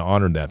 but they want to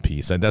honor that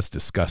piece. And that's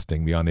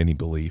disgusting beyond any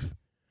belief.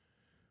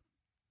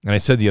 And I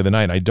said the other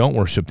night, I don't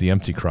worship the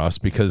empty cross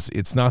because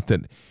it's not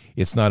that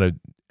it's not a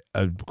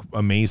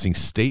amazing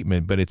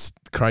statement, but it's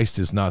Christ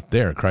is not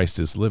there. Christ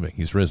is living.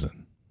 He's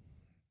risen.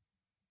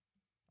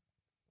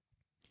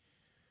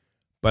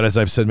 But as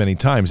I've said many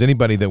times,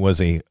 anybody that was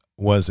a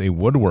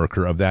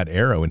woodworker of that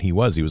era, and he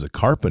was a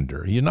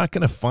carpenter, you're not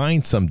going to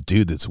find some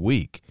dude that's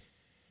weak.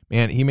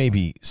 Man, he may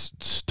be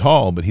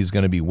tall, but he's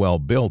going to be well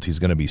built. He's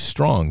going to be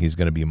strong. He's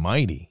going to be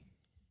mighty.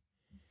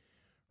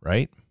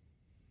 Right?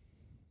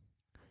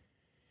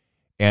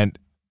 And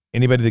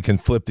anybody that can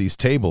flip these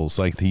tables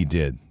like he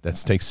did, that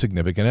takes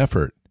significant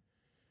effort.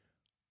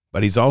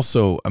 but he's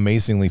also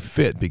amazingly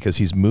fit because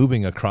he's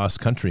moving across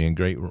country in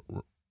great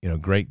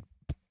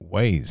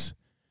ways.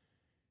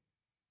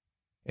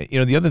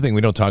 The other thing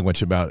we don't talk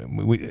much about,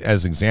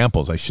 as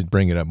examples, I should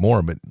bring it up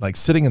more, but like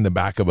sitting in the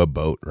back of a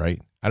boat, right?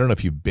 I don't know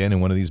if you've been in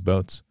one of these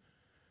boats.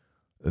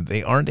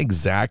 They aren't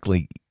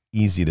exactly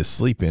easy to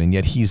sleep in, and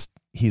yet he's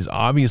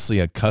obviously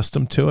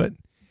accustomed to it,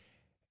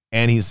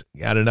 and he's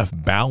got enough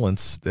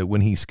balance that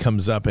when he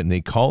comes up and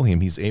they call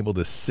him, he's able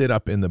to sit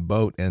up in the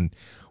boat and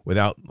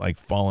without like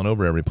falling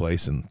over every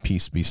place and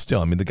peace be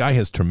still. I mean, the guy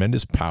has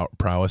tremendous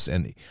prowess,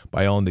 and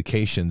by all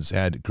indications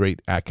had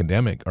great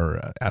academic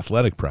or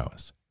athletic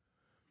prowess.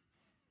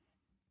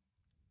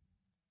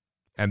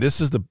 And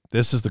this is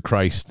the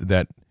Christ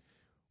that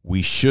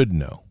we should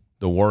know,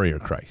 the warrior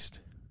Christ.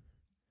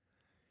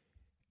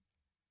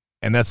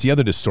 And that's the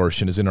other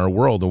distortion is in our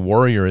world. The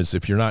warrior is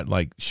if you're not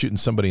like shooting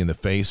somebody in the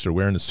face or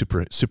wearing a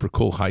super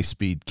cool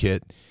high-speed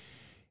kit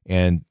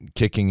and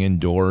kicking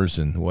indoors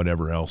and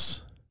whatever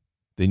else,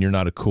 then you're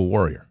not a cool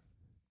warrior.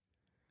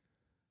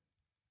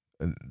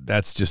 And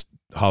that's just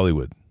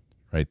Hollywood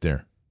right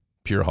there,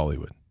 pure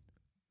Hollywood.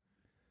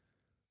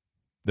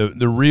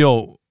 The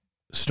real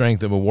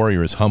strength of a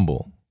warrior is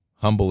humble.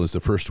 Humble is the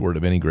first word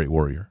of any great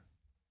warrior.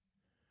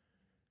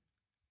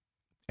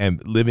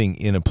 And living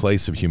in a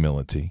place of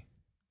humility,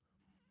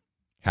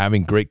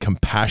 having great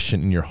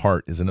compassion in your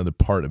heart is another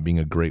part of being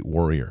a great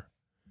warrior.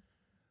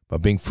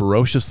 But being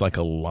ferocious like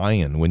a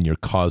lion when your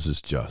cause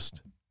is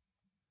just,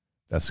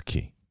 that's the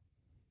key.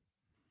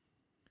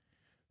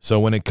 So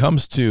when it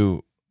comes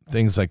to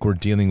things like we're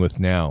dealing with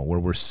now, where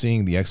we're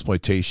seeing the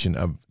exploitation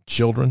of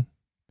children,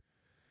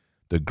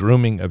 the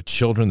grooming of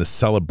children, the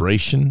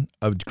celebration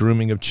of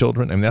grooming of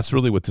children. And that's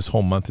really what this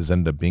whole month has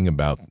ended up being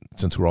about,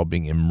 since we're all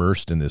being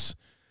immersed in this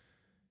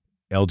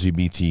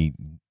LGBT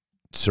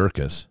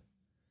circus.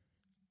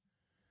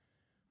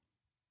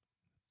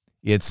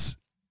 It's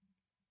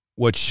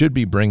what should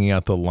be bringing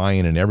out the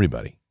lion in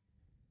everybody.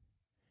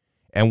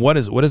 And what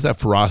does that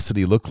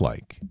ferocity look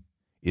like?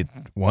 It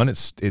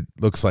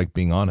looks like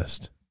being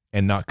honest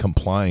and not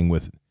complying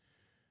with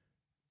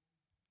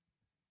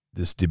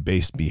this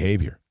debased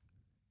behavior.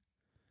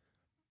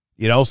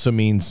 It also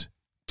means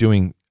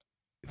doing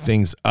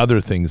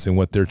other things than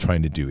what they're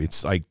trying to do.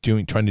 It's like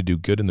trying to do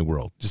good in the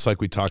world, just like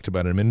we talked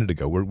about a minute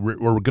ago.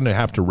 We're going to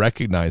have to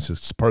recognize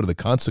as part of the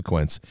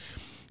consequence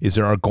is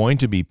there are going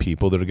to be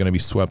people that are going to be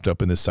swept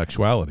up in this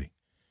sexuality.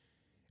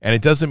 And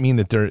it doesn't mean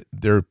that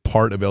they're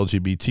part of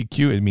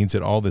LGBTQ. It means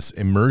that all this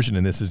immersion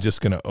in this is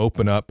just going to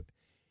open up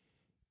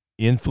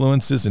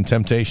influences and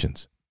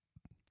temptations.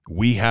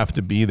 We have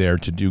to be there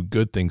to do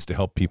good things to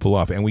help people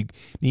off. And we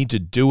need to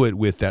do it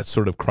with that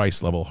sort of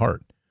Christ-level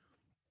heart.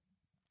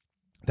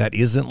 That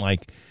isn't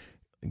like,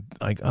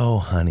 oh,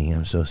 honey,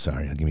 I'm so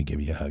sorry. Let me give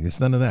you a hug.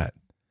 It's none of that.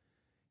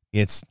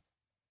 It's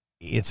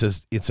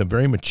a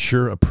very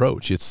mature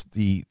approach.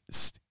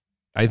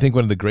 I think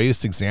one of the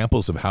greatest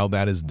examples of how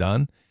that is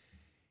done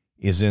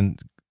is in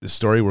the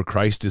story where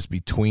Christ is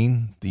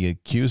between the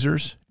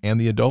accusers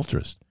and the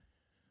adulteress.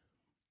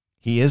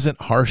 He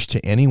isn't harsh to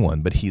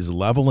anyone, but he's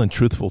level and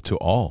truthful to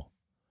all.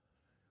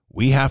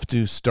 We have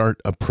to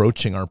start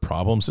approaching our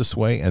problems this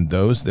way, and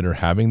those that are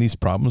having these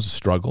problems,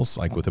 struggles,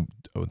 like with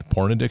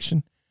porn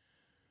addiction,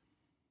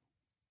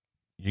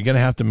 you're going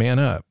to have to man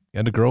up. You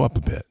have to grow up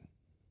a bit.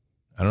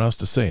 I don't know how else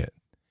to say it.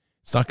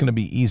 It's not going to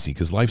be easy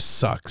because life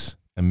sucks,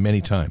 and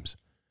many times.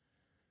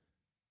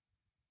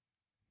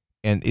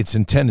 And it's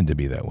intended to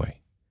be that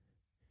way.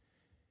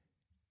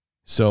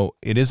 So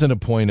it isn't a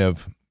point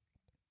of,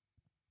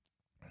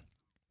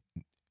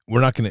 I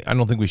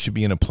don't think we should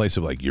be in a place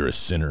of like, you're a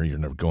sinner, you're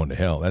never going to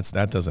hell.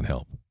 That doesn't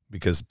help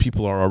because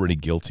people are already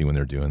guilty when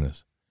they're doing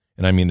this.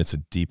 And I mean, it's a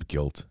deep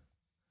guilt.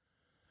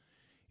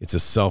 It's a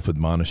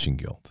self-admonishing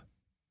guilt.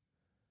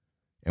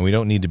 And we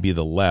don't need to be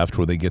the left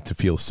where they get to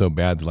feel so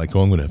bad, like,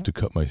 oh,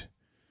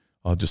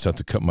 I'll just have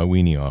to cut my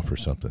weenie off or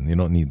something. You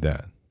don't need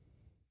that.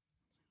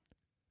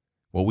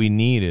 What we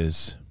need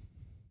is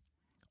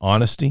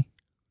honesty.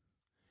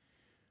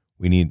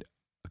 We need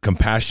a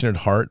compassionate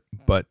heart,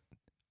 but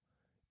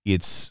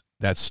it's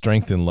that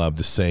strength and love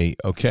to say,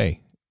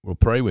 okay, we'll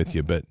pray with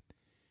you, but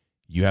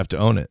you have to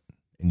own it.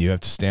 And you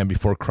have to stand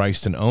before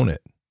Christ and own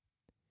it.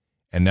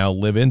 And now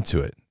live into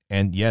it.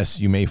 And yes,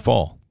 you may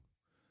fall.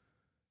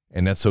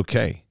 And that's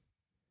okay.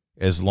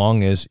 As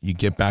long as you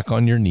get back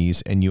on your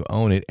knees and you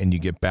own it and you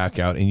get back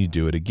out and you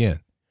do it again.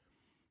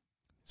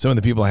 Some of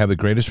the people I have the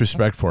greatest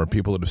respect for are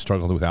people that have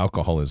struggled with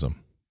alcoholism.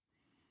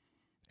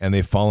 And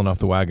they've fallen off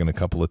the wagon a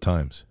couple of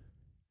times.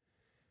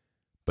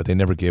 But they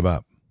never gave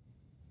up.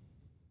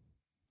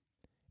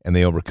 And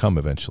they overcome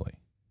eventually.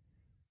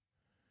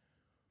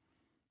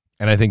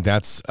 And I think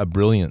that's a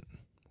brilliant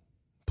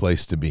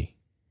place to be.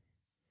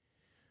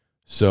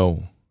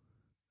 So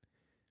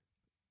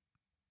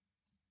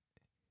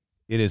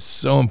it is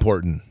so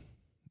important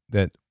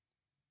that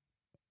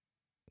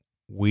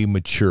we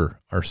mature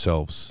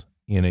ourselves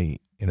in a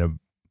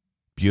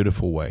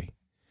beautiful way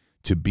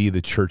to be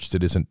the church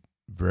that isn't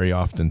very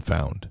often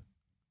found.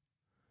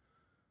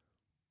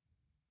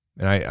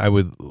 And I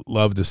would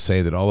love to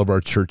say that all of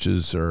our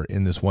churches are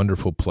in this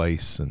wonderful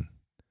place, and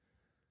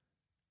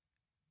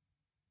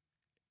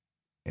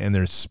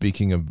they're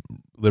speaking of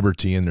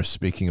liberty, and they're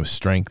speaking of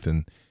strength,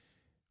 and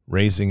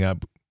raising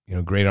up,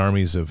 great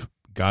armies of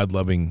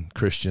God-loving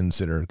Christians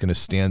that are going to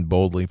stand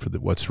boldly for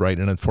what's right.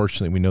 And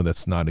unfortunately, we know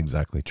that's not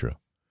exactly true.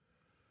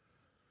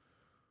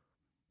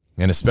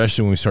 And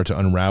especially when we start to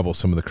unravel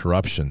some of the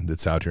corruption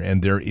that's out here,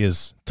 and there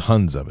is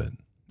tons of it,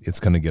 it's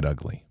going to get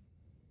ugly.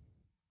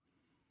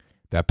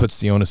 That puts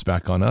the onus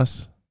back on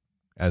us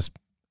as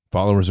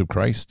followers of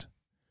Christ.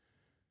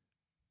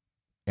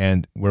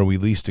 And where we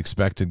least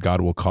expect it, God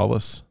will call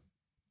us.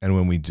 And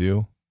when we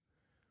do,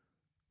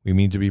 we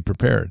need to be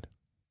prepared.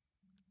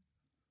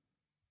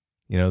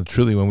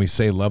 Truly, when we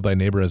say love thy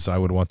neighbor as I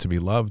would want to be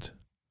loved,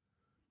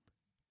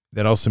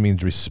 that also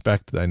means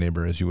respect thy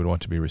neighbor as you would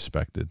want to be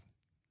respected.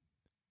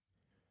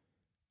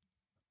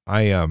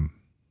 I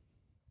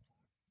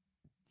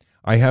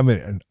have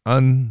an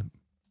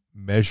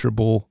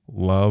unmeasurable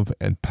love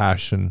and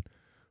passion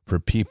for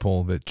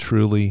people that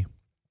truly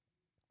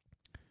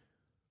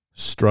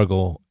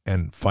struggle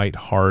and fight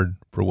hard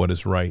for what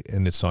is right,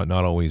 and it's not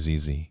always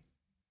easy.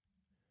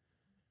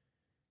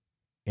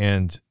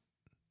 And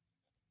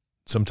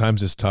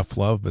sometimes it's tough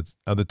love, but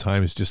other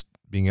times just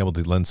being able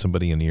to lend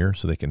somebody an ear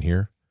so they can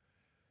hear,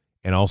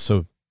 and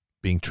also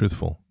being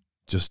truthful.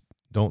 You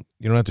don't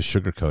have to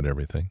sugarcoat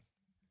everything.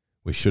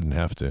 We shouldn't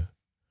have to.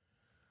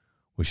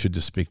 We should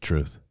just speak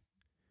truth.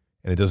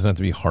 And it doesn't have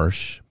to be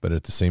harsh, but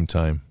at the same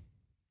time,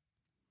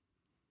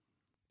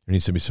 there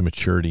needs to be some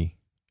maturity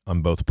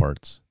on both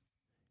parts.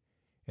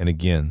 And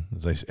again,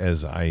 as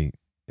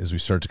we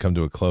start to come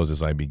to a close,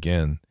 as I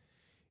begin,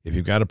 if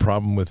you've got a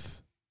problem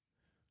with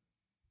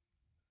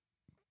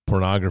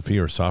pornography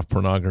or soft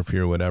pornography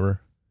or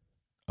whatever,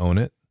 own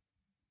it.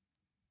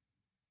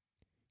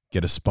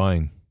 Get a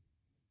spine.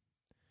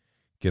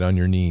 Get on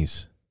your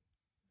knees.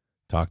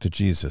 Talk to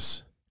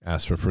Jesus.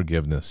 Ask for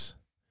forgiveness.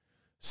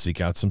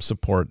 Seek out some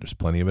support. There's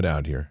plenty of it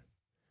out here.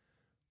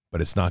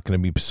 But it's not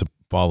going to be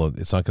followed.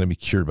 It's not going to be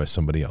cured by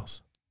somebody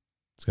else.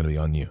 It's going to be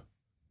on you.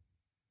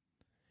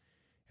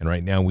 And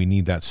right now we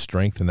need that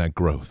strength and that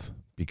growth,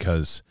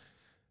 because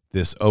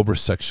this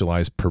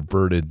over-sexualized,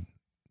 perverted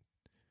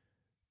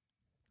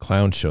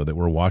clown show that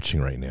we're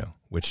watching right now,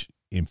 which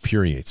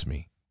infuriates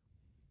me,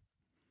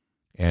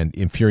 and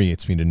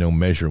infuriates me to no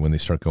measure when they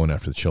start going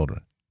after the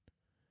children.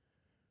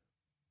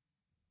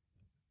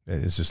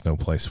 There's just no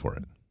place for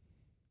it.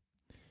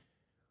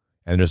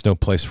 And there's no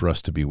place for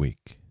us to be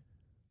weak.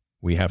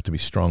 We have to be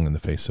strong in the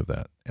face of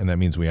that. And that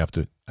means we have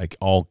to, like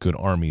all good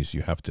armies,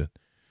 you have to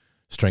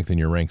strengthen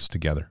your ranks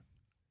together.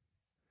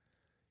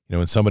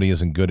 When somebody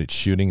isn't good at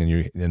shooting and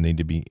you need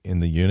to be in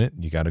the unit,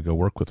 you got to go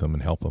work with them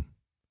and help them.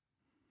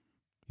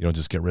 You don't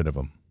just get rid of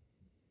them.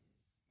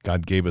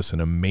 God gave us an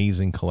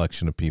amazing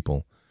collection of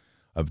people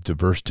of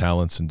diverse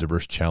talents and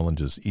diverse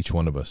challenges, each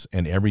one of us.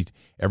 And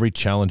every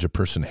challenge a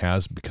person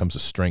has becomes a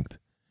strength.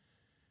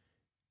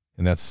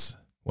 And that's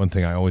one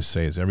thing I always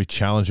say, is every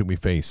challenge that we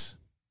face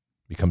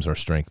becomes our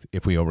strength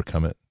if we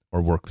overcome it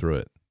or work through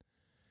it.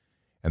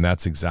 And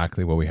that's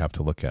exactly what we have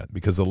to look at,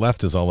 because the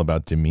left is all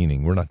about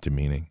demeaning. We're not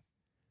demeaning.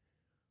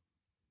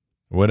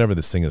 Whatever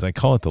this thing is, I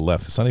call it the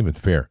left. It's not even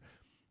fair.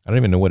 I don't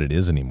even know what it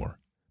is anymore.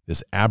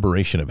 This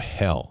aberration of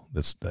hell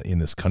that's in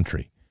this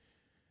country.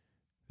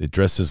 It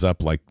dresses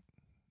up like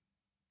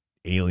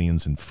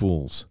aliens and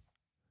fools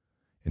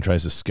and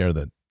tries to scare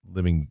the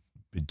living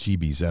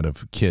bejeebies out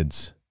of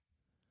kids.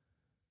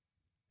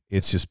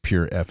 It's just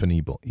pure effing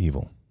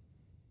evil.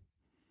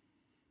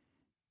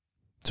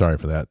 Sorry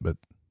for that, but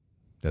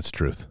that's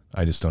truth.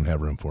 I just don't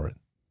have room for it.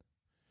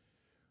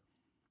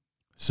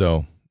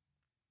 So,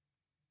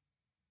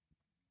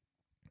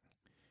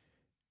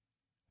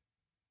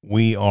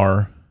 we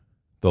are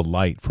the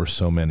light for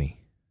so many.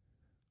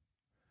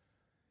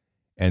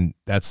 And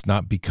that's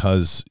not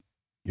because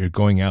you're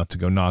going out to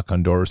go knock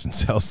on doors and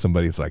tell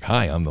somebody, it's like,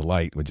 hi, I'm the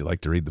light. Would you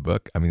like to read the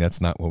book? I mean,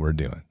 that's not what we're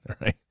doing, all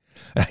right?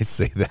 I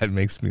say that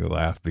makes me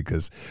laugh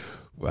because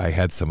I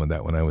had some of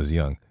that when I was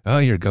young. Oh,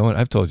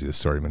 I've told you this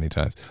story many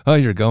times. Oh,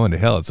 you're going to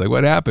hell. It's like,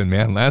 what happened,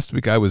 man? Last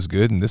week I was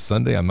good, and this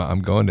Sunday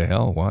I'm going to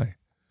hell. Why?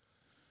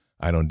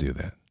 I don't do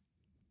that.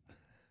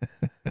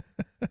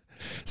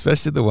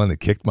 Especially the one that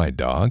kicked my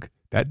dog.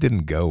 That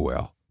didn't go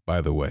well,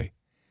 by the way.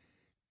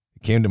 He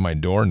came to my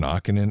door,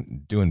 knocking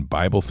in, doing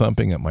Bible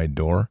thumping at my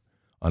door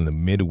on the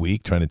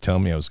midweek, trying to tell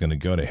me I was going to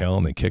go to hell,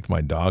 and they kicked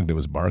my dog that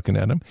was barking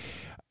at him.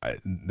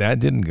 That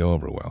didn't go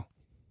over well.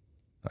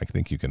 I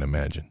think you can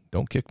imagine.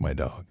 Don't kick my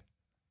dog.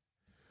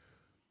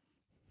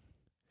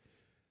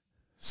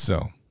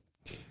 So,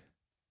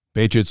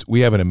 Patriots,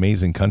 we have an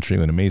amazing country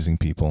and amazing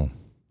people.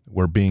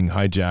 We're being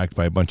hijacked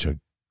by a bunch of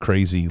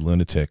crazy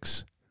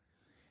lunatics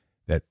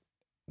that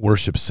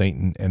worship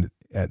Satan, and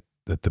at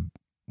the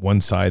one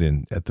side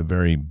and at the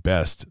very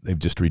best, they've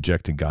just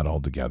rejected God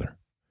altogether.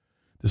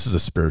 This is a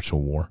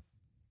spiritual war.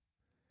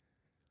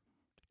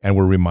 And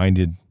we're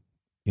reminded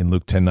in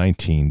Luke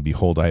 10:19,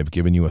 behold, I have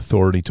given you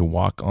authority to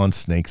walk on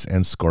snakes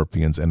and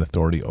scorpions and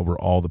authority over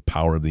all the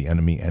power of the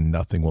enemy, and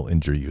nothing will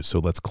injure you. So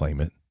let's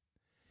claim it.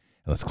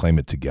 And let's claim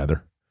it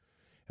together.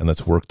 And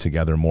let's work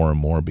together more and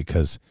more,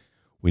 because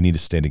we need to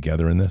stay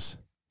together in this,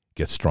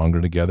 get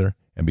stronger together,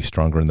 and be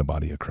stronger in the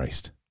body of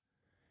Christ.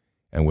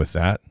 And with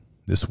that,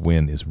 this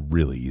win is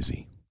really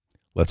easy.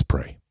 Let's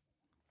pray.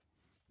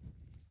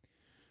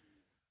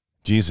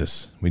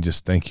 Jesus, we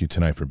just thank you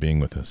tonight for being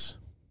with us.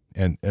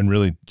 And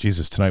really,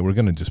 Jesus, tonight we're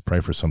going to just pray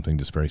for something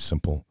just very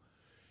simple.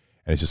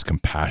 And it's just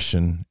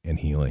compassion and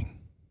healing.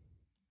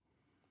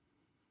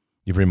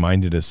 You've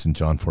reminded us in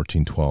John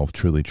 14:12,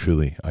 truly,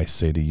 truly, I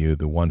say to you,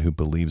 the one who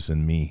believes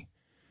in me,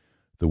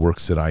 the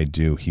works that I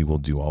do, he will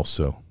do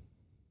also.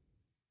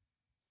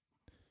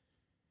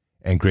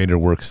 And greater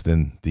works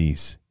than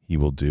these he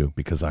will do,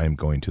 because I am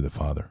going to the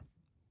Father.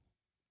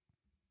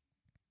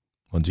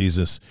 Well,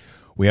 Jesus,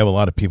 we have a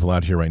lot of people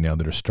out here right now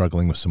that are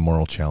struggling with some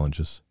moral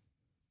challenges.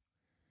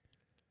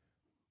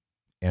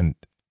 And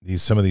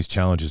some of these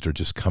challenges are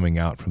just coming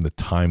out from the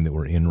time that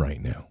we're in right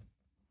now.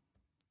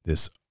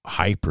 This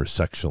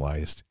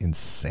hyper-sexualized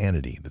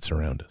insanity that's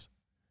around us.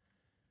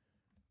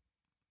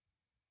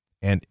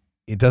 And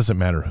it doesn't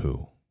matter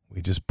who.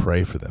 We just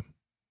pray for them.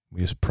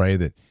 We just pray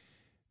that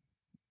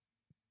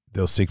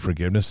they'll seek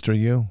forgiveness through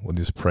you. We'll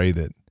just pray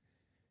that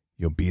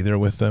you'll be there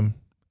with them.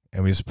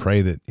 And we just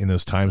pray that in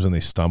those times when they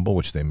stumble,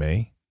 which they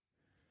may,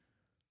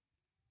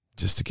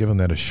 just to give them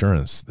that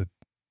assurance that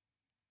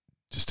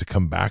just to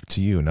come back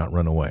to you, not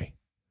run away.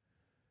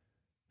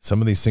 Some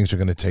of these things are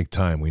going to take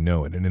time. We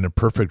know it. And in a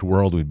perfect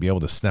world, we'd be able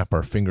to snap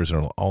our fingers and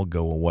it'll all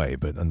go away.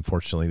 But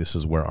unfortunately, this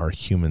is where our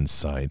human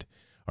side,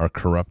 our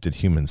corrupted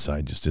human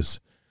side, just is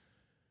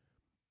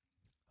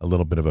a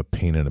little bit of a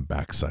pain in the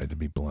backside, to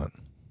be blunt,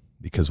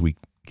 because we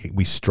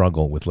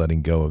struggle with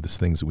letting go of these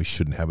things that we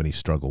shouldn't have any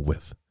struggle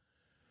with.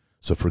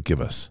 So forgive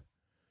us.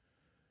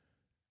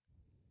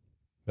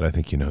 But I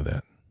think you know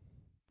that.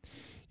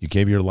 You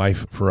gave your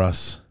life for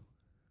us.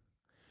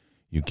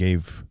 You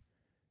gave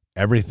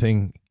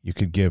everything you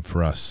could give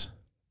for us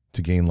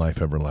to gain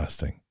life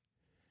everlasting.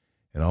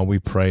 And all we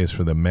pray is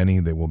for the many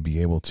that will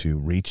be able to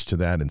reach to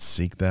that and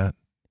seek that.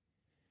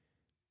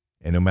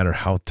 And no matter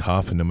how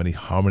tough and no matter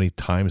how many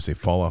times they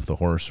fall off the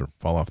horse or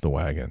fall off the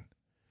wagon,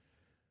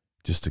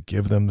 just to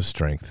give them the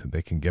strength that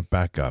they can get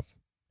back up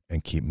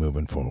and keep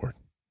moving forward.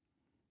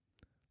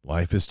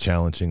 Life is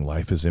challenging.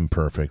 Life is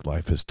imperfect.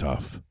 Life is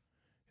tough.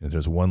 And if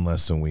there's one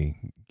lesson we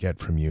get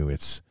from you,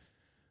 it's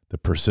the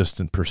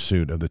persistent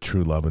pursuit of the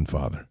true love and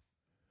Father.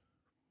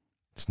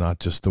 It's not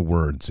just the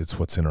words, it's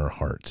what's in our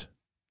heart.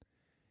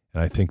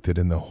 And I think that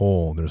in the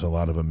whole, there's a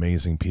lot of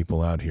amazing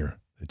people out here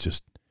that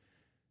just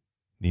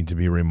need to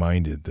be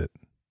reminded that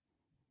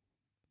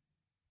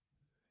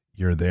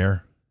you're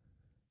there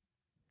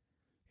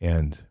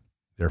and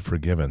they're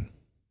forgiven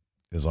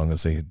as long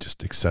as they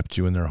just accept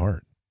you in their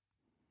heart.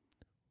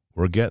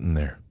 We're getting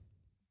there.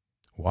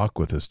 Walk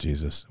with us,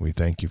 Jesus. We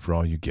thank you for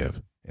all you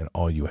give and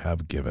all you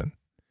have given.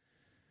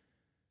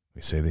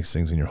 We say these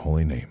things in your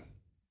holy name.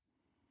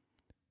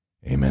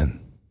 Amen.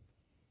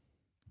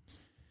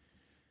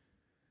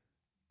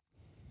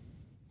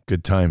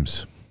 Good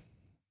times.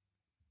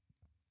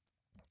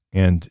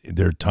 And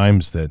there are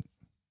times that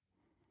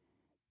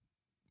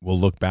we'll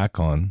look back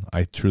on,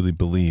 I truly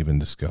believe,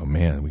 and just go,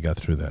 man, we got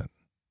through that.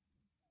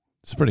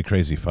 It's a pretty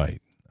crazy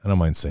fight. I don't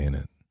mind saying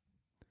it.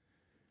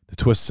 The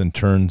twists and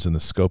turns and the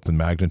scope and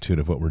magnitude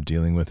of what we're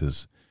dealing with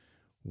is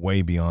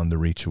way beyond the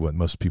reach of what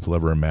most people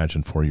ever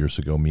imagined 4 years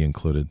ago, me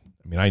included.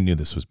 I mean, I knew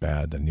this was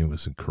bad. I knew it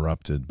was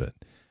corrupted, but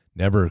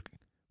never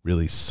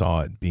really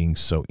saw it being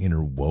so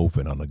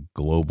interwoven on a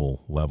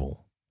global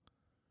level.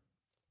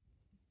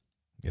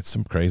 It's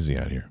some crazy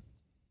out here.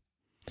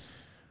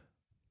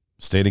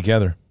 Stay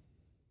together.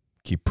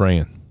 Keep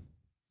praying.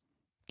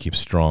 Keep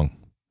strong.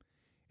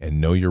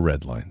 And know your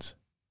red lines.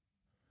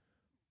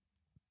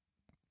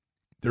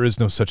 There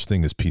is no such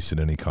thing as peace at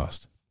any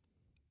cost.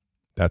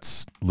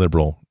 That's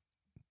liberal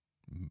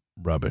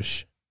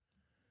rubbish.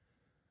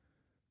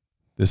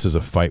 This is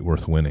a fight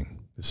worth winning.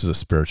 This is a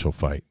spiritual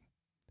fight.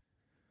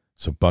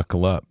 So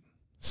buckle up,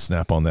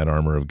 snap on that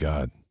armor of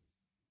God,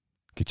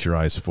 get your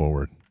eyes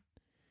forward,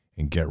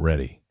 and get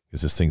ready,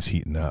 because this thing's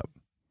heating up,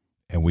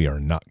 and we are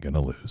not going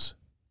to lose.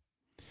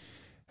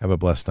 Have a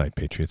blessed night,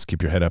 Patriots.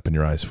 Keep your head up and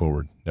your eyes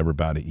forward. Never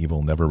bow to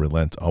evil, never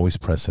relent, always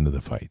press into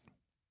the fight.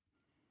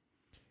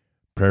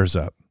 Prayers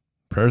up.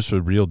 Prayers for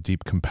real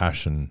deep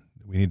compassion.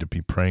 We need to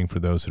be praying for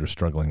those that are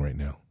struggling right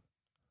now,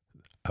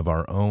 of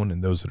our own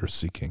and those that are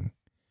seeking.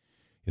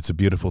 It's a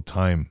beautiful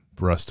time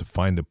for us to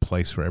find a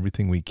place where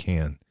everything we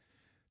can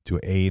to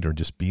aid or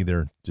just be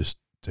there, just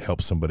to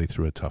help somebody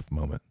through a tough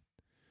moment.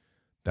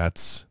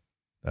 That's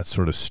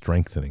sort of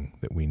strengthening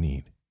that we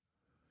need.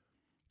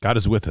 God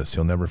is with us.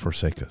 He'll never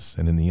forsake us.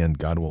 And in the end,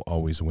 God will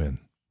always win.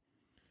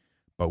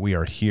 But we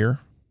are here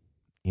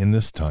in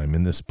this time,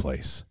 in this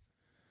place,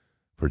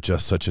 for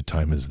just such a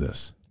time as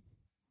this.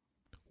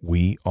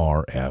 We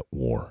are at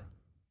war.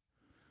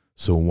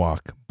 So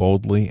walk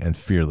boldly and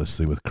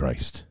fearlessly with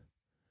Christ.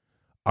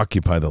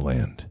 Occupy the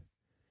land.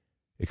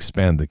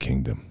 expand the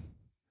kingdom,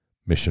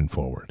 mission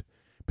forward.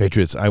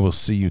 Patriots, I will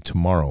see you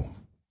tomorrow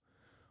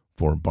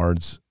for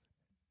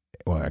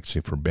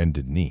for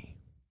Bended Knee.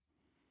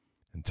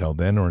 Until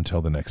then, or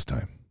until the next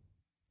time,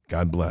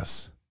 God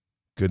bless.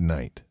 Good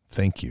night.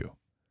 Thank you.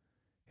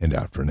 And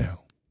out for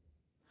now.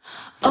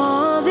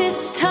 All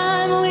this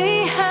time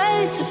we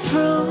had to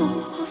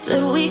prove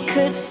that we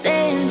could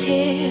stand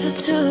here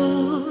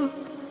too.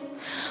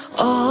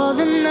 All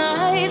the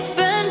nights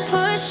spent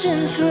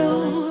pushing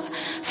through,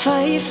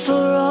 fight for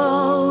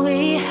all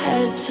we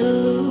had to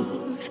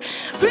lose.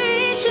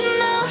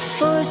 Reaching out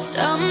for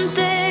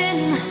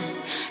something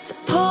to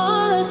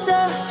pull us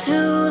up to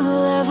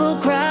level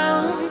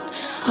ground.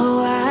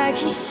 Oh, I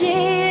can see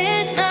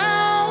it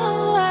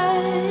now,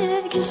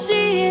 I can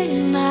see it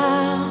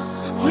now.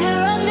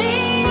 We're on the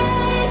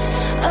edge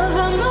of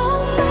a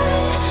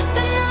moment,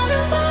 been out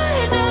of our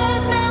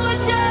depth, now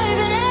we're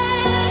diving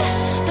in.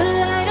 The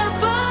light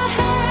up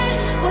ahead,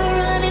 we're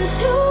running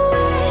to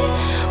it.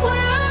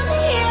 We're on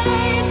the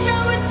edge,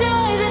 now we're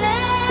diving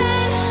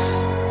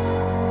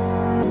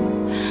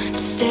in.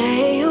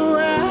 Stay a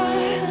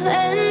while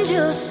and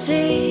you'll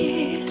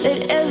see that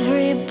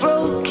every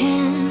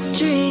broken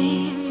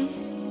dream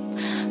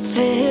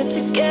fit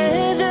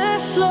together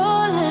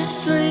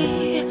flawlessly.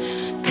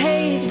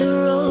 Pave the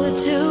road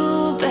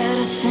to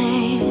better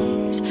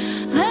things.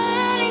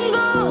 Letting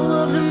go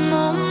of the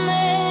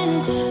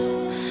moments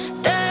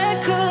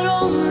that could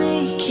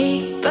only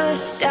keep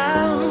us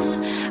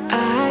down.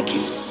 I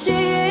can see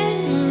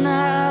it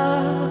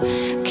now.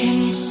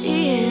 Can you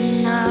see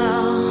it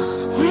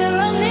now? We're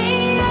on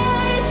the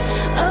edge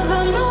of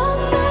a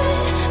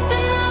moment,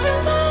 been out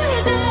of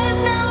our depth,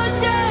 now we're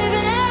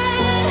diving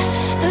in.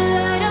 The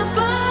light up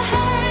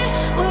ahead,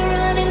 we're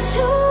running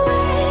to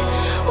it.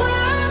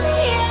 We're on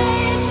the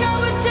edge, now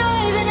we're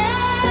diving in.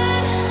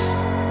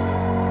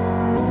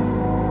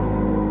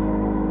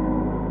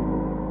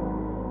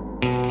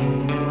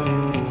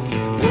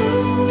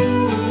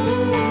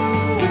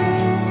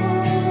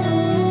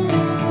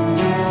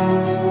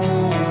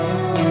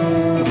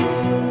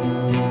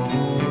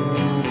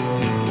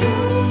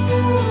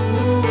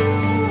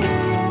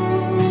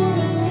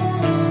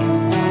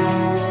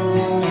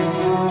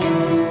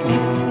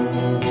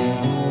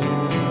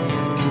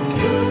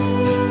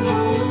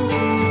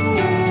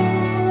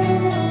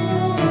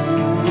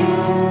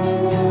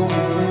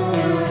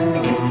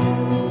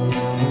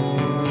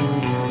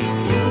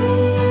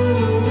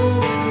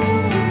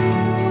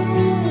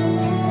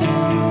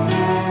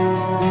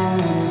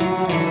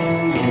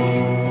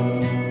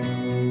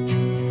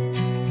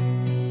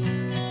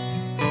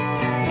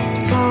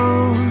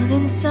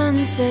 Golden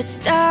sun sets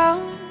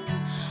down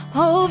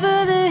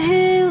over the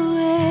hill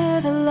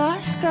where the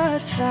lost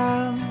got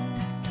found.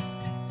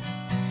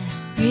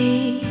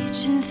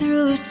 Reaching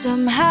through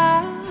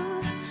somehow.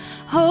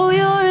 Oh,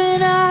 you're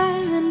an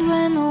island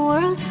when the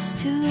world is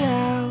too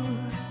loud.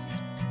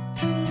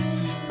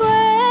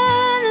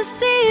 When the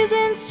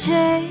seasons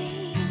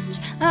change,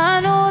 I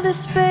know the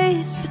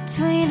space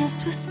between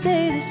us will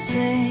stay the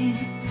same.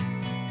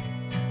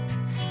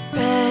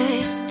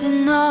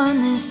 Resting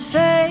on this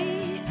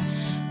faith,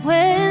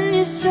 when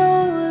your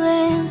soul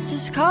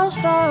answers calls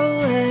far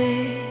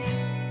away.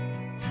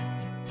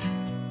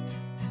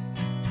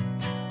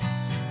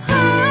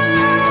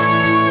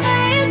 Wherever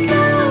you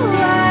go,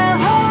 I'll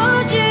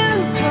hold you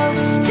close,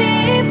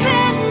 deep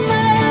in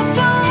my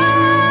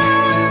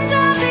bones.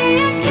 I'll be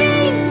a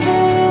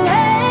keeper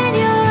when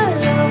you're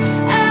low,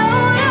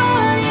 out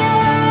on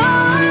your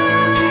own.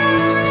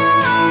 I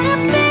wanna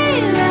be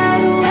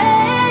right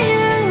where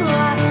you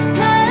are,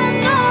 my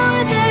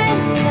northern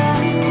star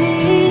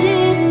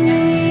leading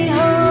me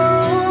home.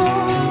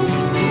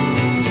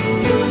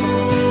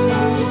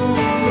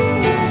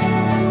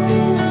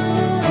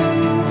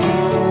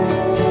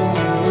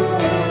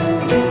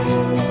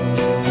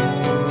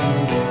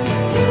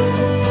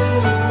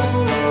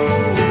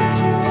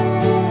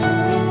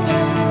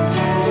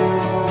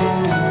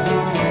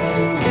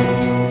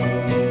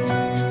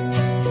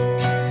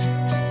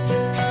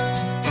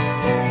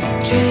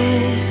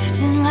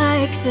 Drifting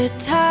like the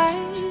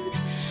tides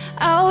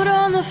out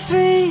on the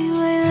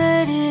freeway,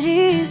 let it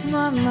ease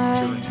my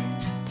mind.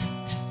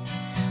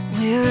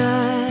 We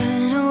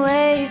run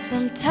away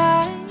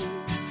sometimes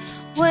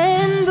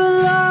when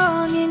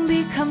belonging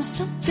becomes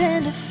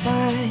something to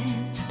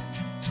find.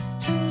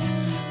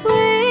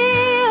 We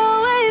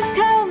always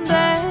come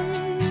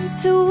back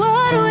to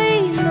what we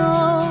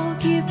know,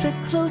 keep it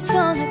close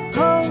on the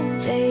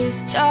cold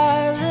days,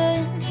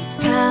 darling.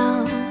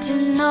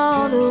 Counting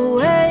all the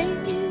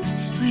ways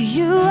where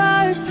you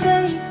are a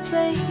safe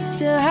place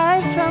to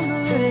hide from the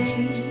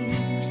rain.